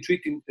we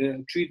treat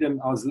them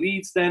as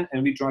leads then,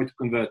 and we try to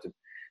convert them.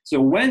 So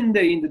when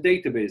they're in the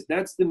database,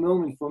 that's the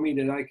moment for me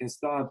that I can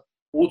start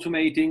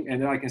automating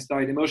and I can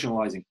start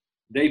emotionalizing.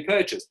 They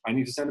purchased. I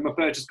need to send them a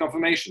purchase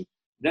confirmation.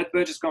 That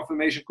purchase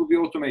confirmation could be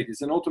automated.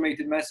 It's an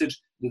automated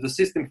message that the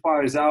system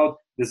fires out.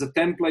 There's a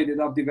template that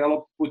I've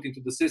developed, put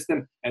into the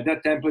system, and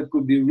that template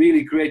could be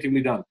really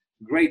creatively done.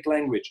 Great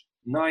language,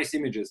 nice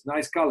images,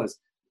 nice colors.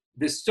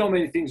 There's so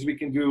many things we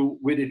can do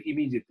with it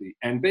immediately.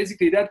 And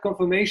basically that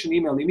confirmation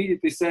email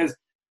immediately says,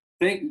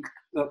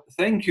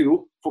 thank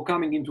you for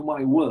coming into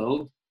my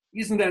world.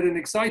 Isn't that an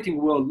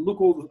exciting world?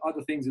 Look all the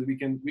other things that we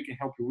can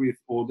help you with,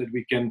 or that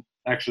we can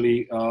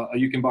actually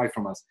you can buy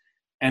from us.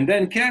 And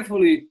then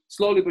carefully,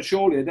 slowly but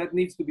surely, that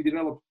needs to be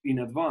developed in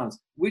advance.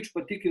 Which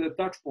particular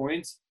touch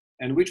points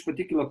and which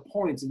particular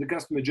points in the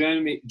customer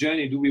journey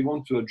do we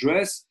want to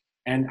address,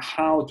 and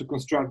how to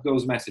construct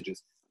those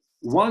messages.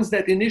 Once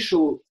that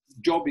initial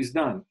job is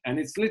done, and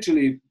it's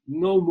literally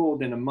no more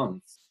than a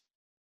month,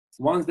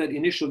 once that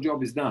initial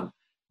job is done,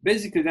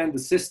 basically then the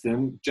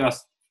system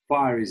just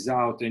fires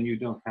out and you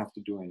don't have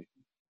to do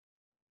anything.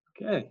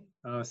 Okay,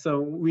 so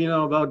we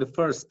know about the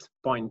first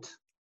point,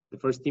 the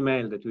first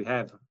email that we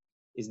have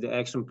is the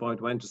action point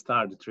when to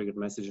start the triggered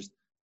messages.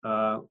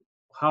 How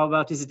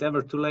about, is it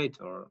ever too late,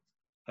 or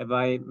have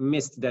I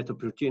missed that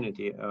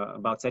opportunity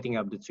about setting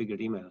up the triggered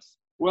emails?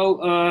 Well,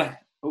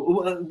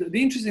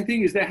 the interesting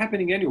thing is they're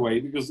happening anyway,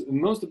 because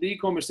most of the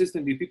e-commerce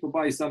system, if people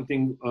buy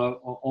something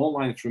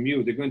online from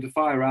you, they're going to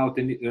fire out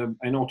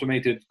an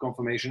automated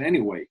confirmation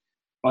anyway.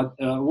 But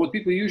what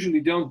people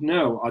usually don't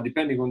know,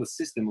 depending on the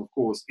system, of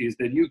course, is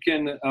that you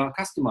can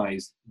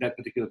customize that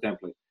particular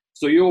template.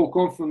 So your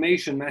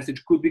confirmation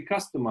message could be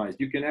customized.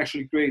 You can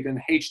actually create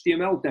an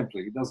HTML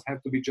template. It doesn't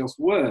have to be just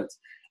words.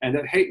 And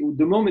that,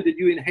 the moment that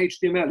you're in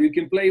HTML, you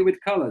can play with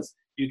colors.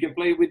 You can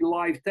play with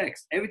live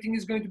text. Everything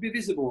is going to be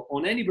visible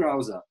on any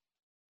browser.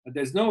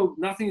 There's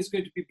nothing is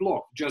going to be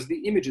blocked. Just the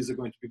images are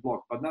going to be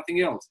blocked, but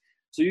nothing else.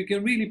 So you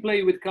can really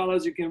play with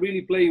colors. You can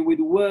really play with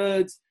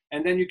words,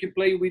 and then you can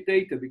play with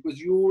data because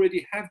you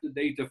already have the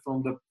data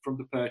from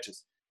the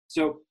purchase.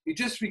 So it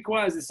just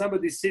requires that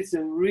somebody sits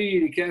and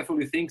really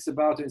carefully thinks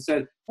about it and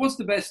says, what's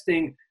the best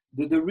thing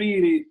that's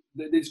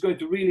going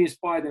to really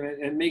inspire them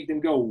and make them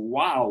go,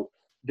 wow,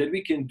 that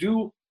we can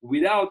do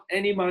without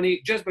any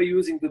money, just by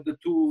using the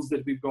tools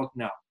that we've got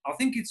now. I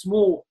think it's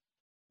more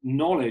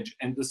knowledge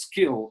and the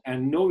skill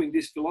and knowing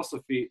this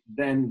philosophy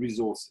than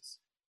resources.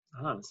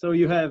 So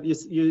you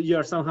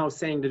are somehow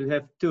saying that you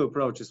have two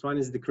approaches. One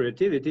is the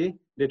creativity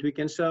that we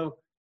can show,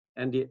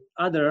 and the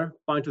other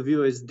point of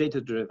view is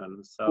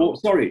data-driven. So, oh,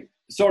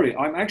 sorry.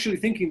 I'm actually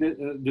thinking that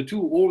the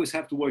two always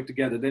have to work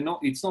together.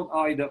 It's not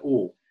either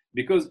or,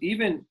 because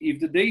even if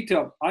the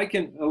data, I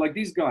can, like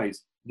these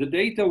guys, the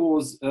data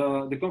was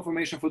the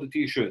confirmation for the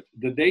T-shirt.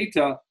 The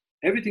data,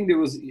 everything that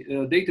was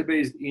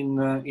databased in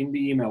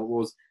the email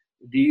was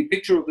the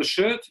picture of the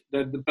shirt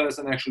that the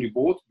person actually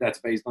bought. That's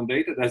based on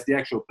data. That's the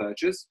actual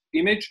purchase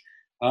image.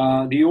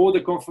 The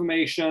order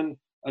confirmation,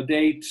 a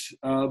date,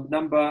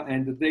 number,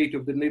 and the date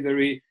of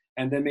delivery.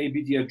 And then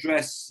maybe the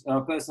address,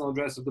 personal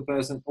address of the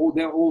person.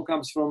 That all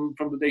comes from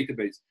the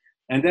database.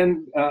 And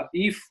then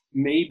if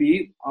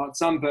maybe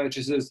some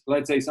purchases,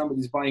 let's say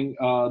somebody's buying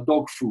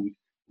dog food,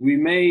 we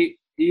may,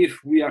 if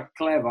we are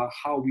clever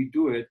how we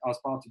do it as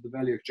part of the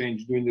value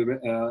exchange during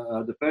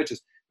the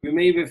purchase, we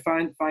may even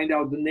find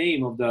out the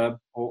name of the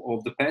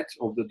pet,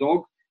 of the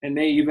dog, and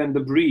maybe even the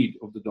breed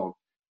of the dog.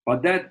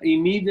 But that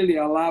immediately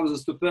allows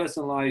us to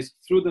personalize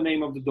through the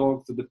name of the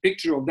dog, to the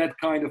picture of that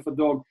kind of a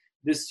dog.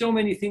 There's so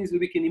many things that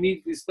we can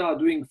immediately start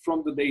doing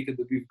from the data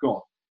that we've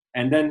got,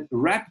 and then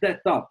wrap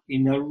that up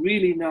in a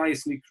really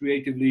nicely,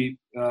 creative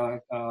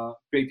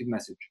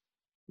message.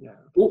 Yeah.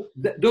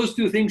 Those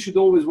two things should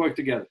always work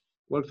together.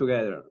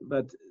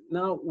 But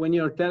now when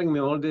you're telling me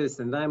all this,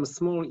 and I'm a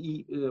small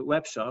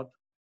web shop,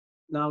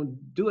 now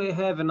do I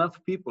have enough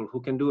people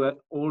who can do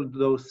all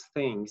those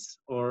things,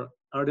 or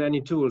are there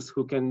any tools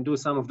who can do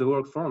some of the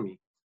work for me?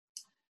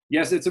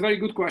 Yes, it's a very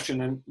good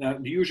question, and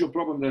the usual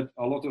problem that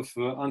a lot of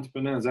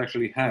entrepreneurs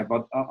actually have.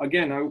 But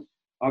again,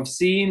 I've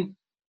seen,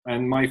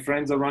 and my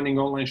friends are running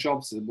online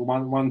shops,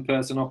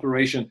 one-person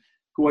operation,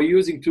 who are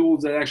using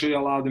tools that actually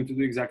allow them to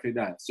do exactly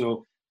that.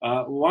 So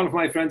one of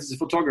my friends is a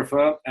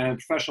photographer and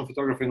professional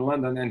photographer in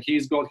London, and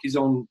he's got his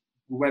own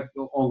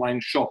online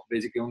shop,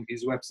 basically on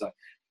his website.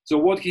 So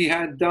what he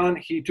had done,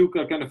 he took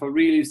a kind of a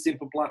really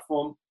simple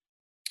platform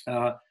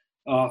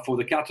for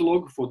the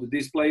catalog, for the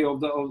display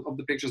of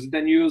the pictures, and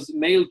then use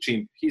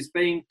MailChimp. He's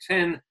paying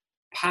 £10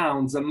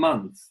 a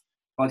month,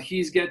 but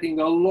he's getting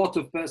a lot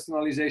of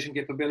personalization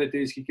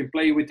capabilities. He can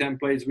play with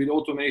templates, with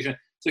automation.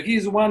 So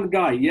he's one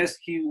guy. Yes,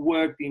 he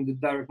worked in the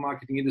direct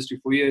marketing industry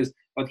for years,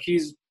 but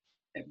he's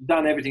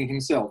done everything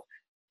himself.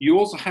 You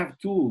also have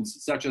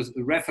tools such as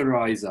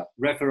Referizer.com.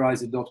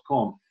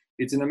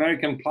 It's an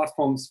American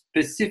platform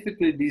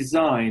specifically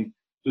designed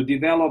to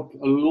develop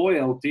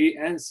loyalty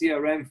and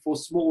CRM for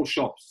small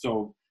shops.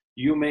 So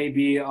you may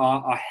be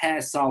a hair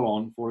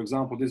salon, for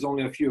example. There's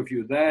only a few of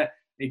you there.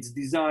 It's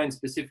designed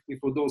specifically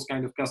for those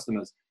kind of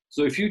customers.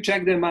 So if you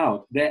check them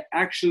out, they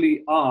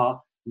actually are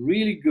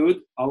really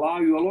good, allow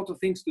you a lot of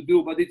things to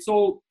do, but it's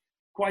all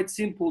quite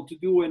simple to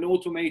do and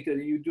automated.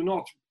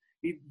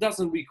 It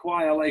doesn't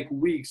require like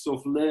weeks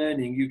of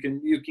learning. You can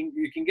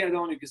get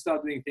on, you can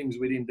start doing things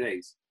within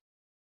days.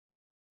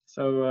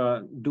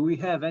 So do we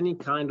have any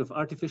kind of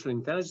artificial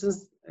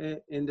intelligence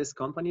in this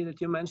company that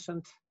you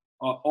mentioned?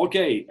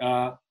 Okay,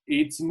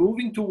 it's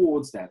moving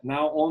towards that.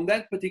 Now, on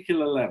that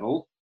particular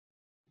level,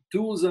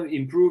 tools are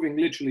improving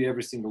literally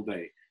every single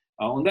day.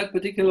 On that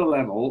particular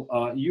level,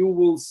 you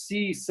will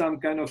see some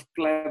kind of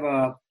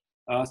clever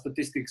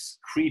statistics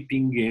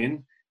creeping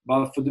in.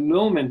 But for the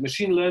moment,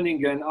 machine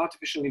learning and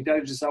artificial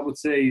intelligence, I would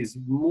say, is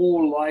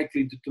more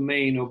likely the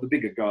domain of the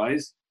bigger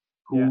guys,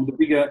 who the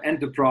bigger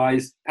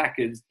enterprise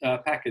packets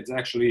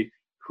actually,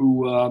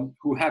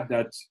 who have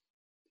that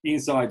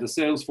inside the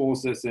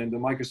Salesforces and the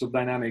Microsoft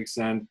Dynamics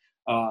and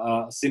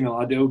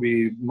similar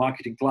Adobe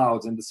Marketing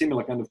Clouds and the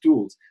similar kind of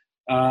tools.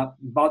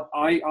 But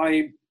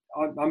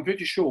I'm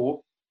pretty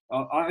sure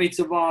it's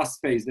a vast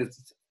space.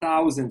 There's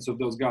thousands of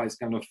those guys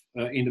kind of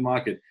in the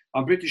market.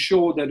 I'm pretty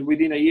sure that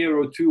within a year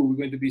or two, we're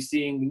going to be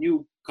seeing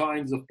new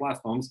kinds of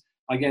platforms,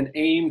 again,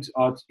 aimed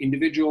at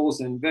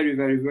individuals and very,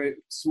 very, very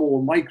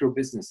small micro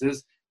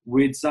businesses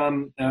with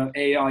some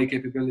AI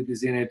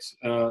capabilities in it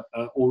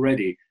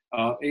already.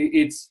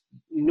 It's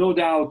no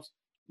doubt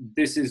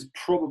this is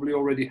probably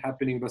already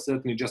happening, but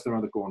certainly just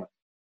around the corner.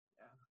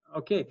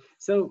 Okay,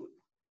 so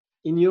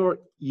in your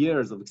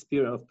years of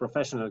experience, of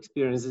professional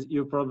experiences,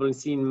 you've probably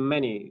seen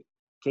many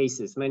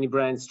cases, many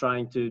brands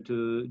trying to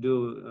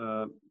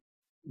do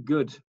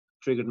good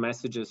triggered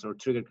messages or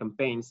triggered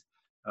campaigns.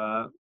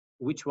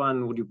 Which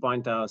one would you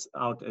point out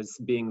as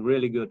being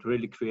really good,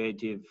 really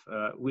creative?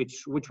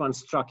 Which one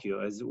struck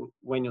you as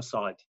when you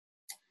saw it?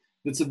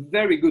 That's a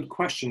very good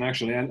question,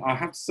 actually, and I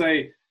have to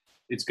say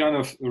it's kind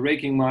of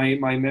raking my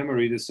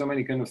memory. There's so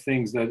many kind of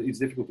things that it's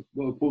difficult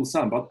to pull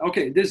some. But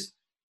okay, there's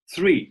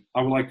three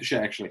I would like to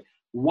share actually.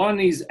 One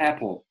is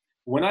Apple.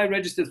 When I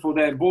registered for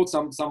their, bought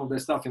some of their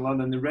stuff in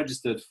London, and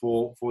registered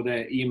for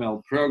their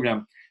email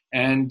program,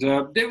 and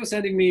they were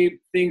sending me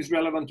things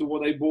relevant to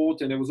what I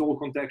bought, and it was all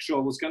contextual.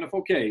 It was kind of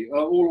okay,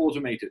 all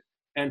automated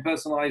and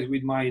personalized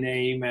with my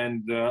name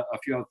and a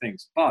few other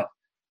things. But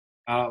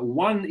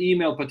one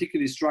email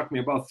particularly struck me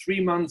about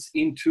 3 months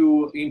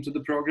into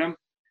the program.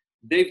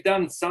 They've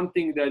done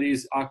something that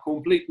is a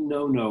complete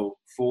no-no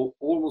for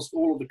almost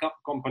all of the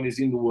companies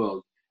in the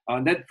world.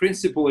 And that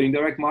principle in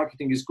direct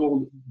marketing is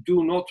called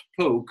do not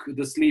poke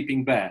the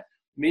sleeping bear.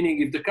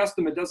 Meaning if the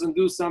customer doesn't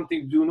do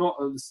something,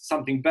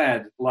 something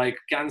bad, like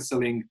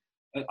canceling,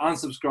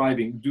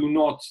 unsubscribing, do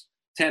not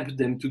tempt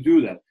them to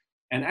do that.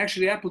 And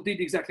actually Apple did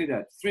exactly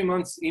that. 3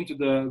 months into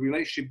the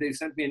relationship, they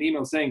sent me an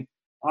email saying,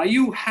 are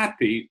you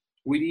happy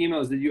with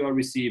emails that you are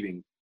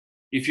receiving?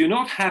 If you're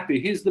not happy,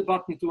 here's the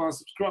button to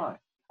unsubscribe.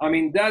 I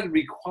mean, that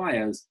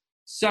requires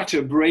such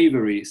a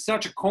bravery,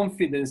 such a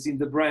confidence in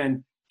the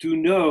brand to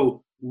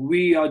know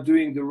we are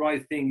doing the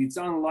right thing. It's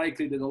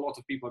unlikely that a lot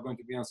of people are going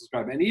to be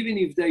unsubscribed. And even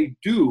if they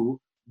do,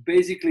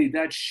 basically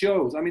that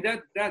shows, I mean,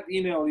 that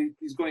email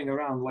is going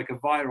around like a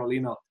viral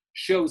email,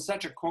 shows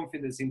such a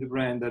confidence in the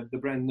brand that the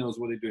brand knows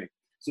what they're doing.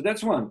 So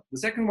that's one. The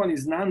second one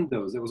is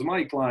Nando's. That was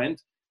my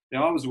client.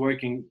 I was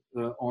working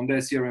on their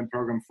CRM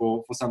program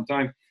for some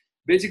time.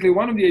 Basically,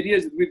 one of the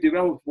ideas that we've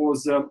developed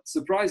was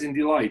surprise and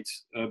delight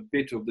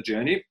bit of the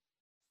journey,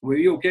 where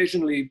you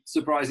occasionally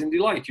surprise and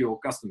delight your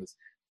customers.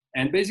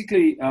 And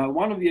basically,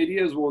 one of the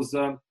ideas was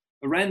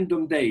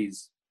random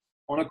days.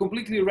 On a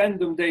completely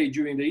random day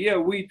during the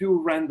year, we do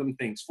random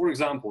things. For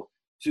example,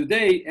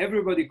 today,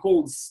 everybody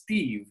called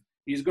Steve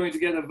is going to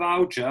get a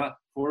voucher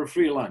for a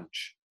free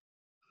lunch.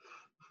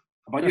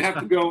 But you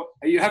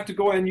have to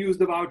go and use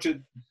the voucher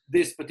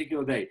this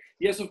particular day.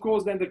 Yes, of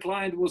course, then the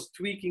client was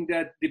tweaking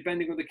that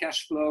depending on the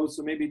cash flow.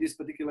 So maybe this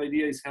particular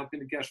idea is helping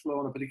the cash flow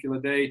on a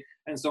particular day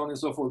and so on and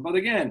so forth. But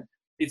again,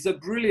 it's a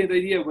brilliant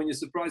idea when you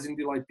surprise and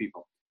delight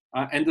people.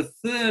 And the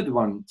third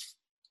one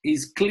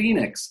is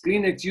Kleenex.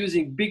 Kleenex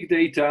using big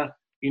data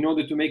in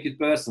order to make it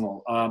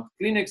personal.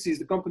 Kleenex is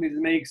the company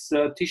that makes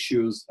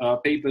tissues,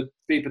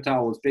 paper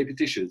towels, paper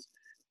tissues.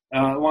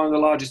 One of the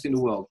largest in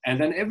the world.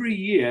 And then every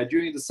year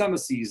during the summer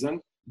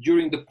season,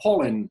 during the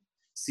pollen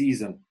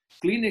season,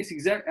 Kleenex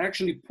is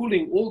actually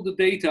pulling all the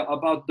data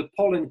about the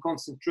pollen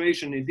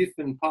concentration in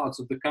different parts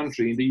of the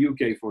country, in the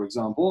UK, for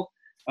example,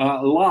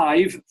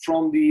 live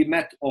from the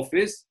Met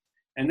Office,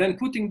 and then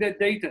putting that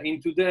data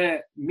into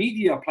their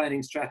media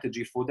planning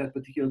strategy for that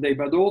particular day,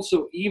 but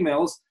also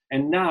emails.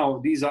 And now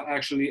these are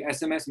actually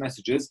SMS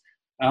messages.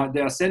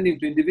 They are sending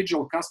to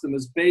individual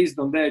customers based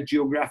on their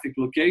geographic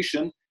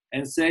location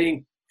and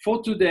saying,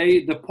 for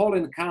today, the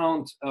pollen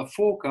count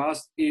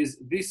forecast is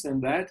this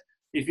and that.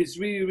 If it's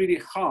really,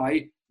 really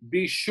high,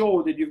 be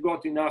sure that you've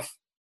got enough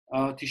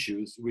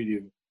tissues with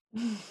you.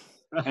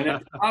 And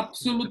it's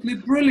absolutely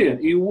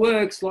brilliant. It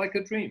works like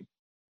a dream.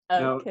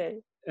 Okay.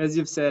 Now, as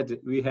you've said,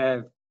 we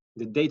have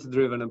the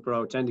data-driven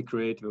approach and the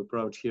creative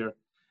approach here.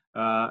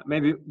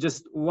 Maybe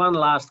just one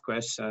last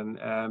question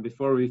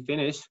before we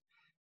finish.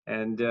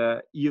 And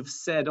you've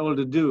said all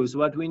the do's,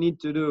 what we need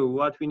to do,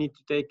 what we need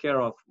to take care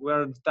of,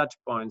 where are the touch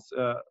points,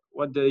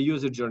 what the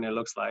user journey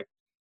looks like.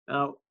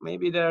 Now,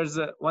 maybe there's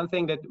one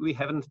thing that we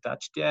haven't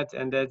touched yet,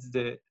 and that's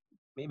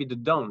maybe the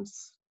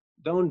don'ts.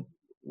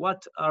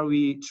 What are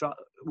we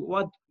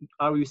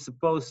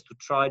supposed to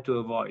try to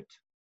avoid?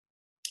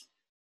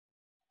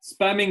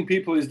 Spamming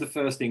people is the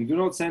first thing. Do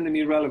not send them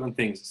irrelevant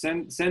things.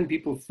 Send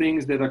people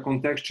things that are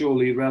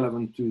contextually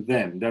relevant to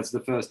them. That's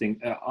the first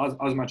thing,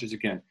 as much as you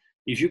can.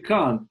 If you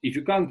can't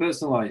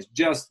personalize,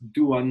 just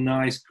do a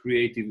nice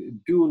creative,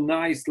 do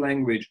nice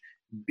language,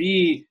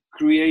 be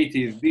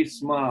creative, be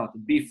smart,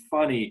 be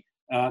funny,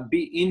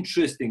 be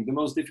interesting, the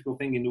most difficult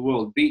thing in the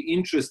world, be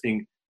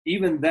interesting,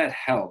 even that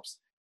helps.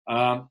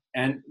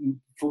 And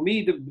for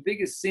me, the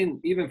biggest sin,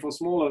 even for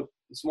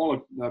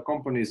smaller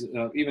companies,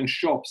 even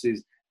shops,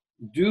 is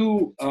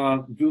do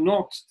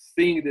not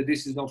think that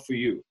this is not for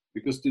you,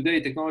 because today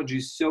technology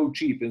is so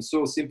cheap and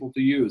so simple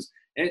to use.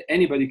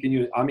 Anybody can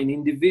use it. I mean,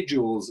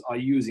 individuals are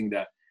using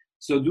that.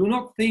 So do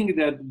not think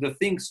that the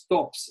thing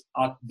stops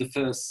at the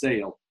first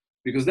sale,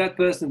 because that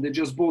person that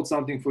just bought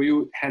something for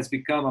you has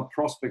become a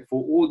prospect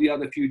for all the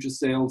other future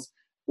sales,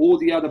 all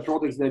the other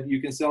products that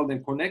you can sell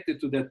them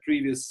connected to that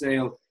previous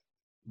sale.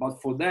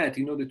 But for that,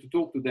 in order to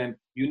talk to them,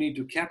 you need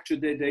to capture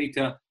their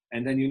data,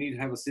 and then you need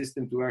to have a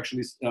system to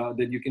actually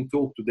that you can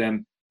talk to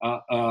them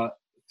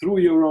through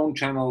your own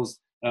channels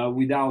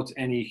without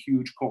any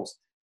huge cost.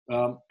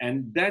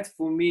 And that,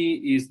 for me,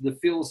 is the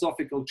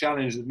philosophical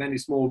challenge that many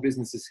small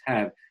businesses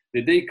have,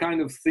 that they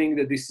kind of think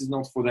that this is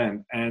not for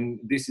them. And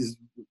this is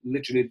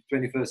literally the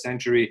 21st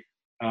century.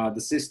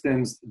 The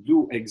systems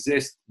do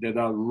exist that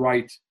are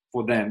right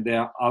for them. They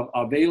are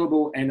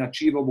available and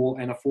achievable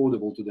and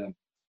affordable to them.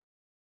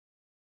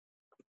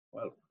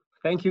 Well,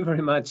 thank you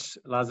very much,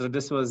 Lazar.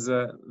 This was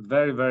a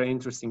very, very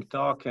interesting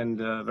talk and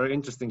very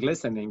interesting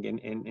listening,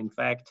 in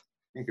fact.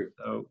 Thank you.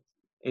 So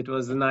it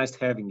was nice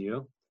having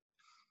you.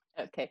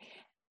 Okay.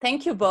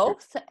 Thank you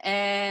both.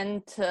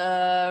 And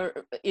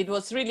it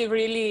was really,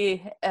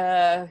 really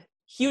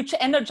huge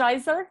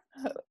energizer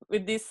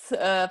with this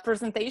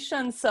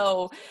presentation.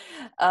 So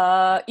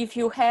if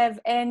you have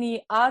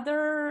any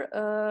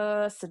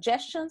other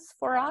suggestions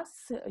for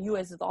us, you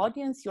as the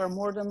audience, you're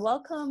more than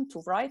welcome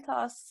to write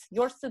us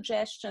your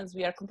suggestions.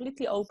 We are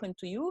completely open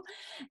to you,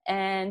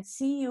 and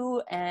see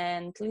you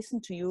and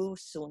listen to you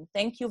soon.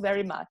 Thank you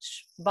very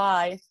much.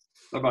 Bye.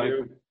 Bye-bye.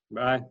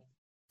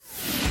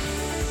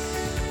 Bye.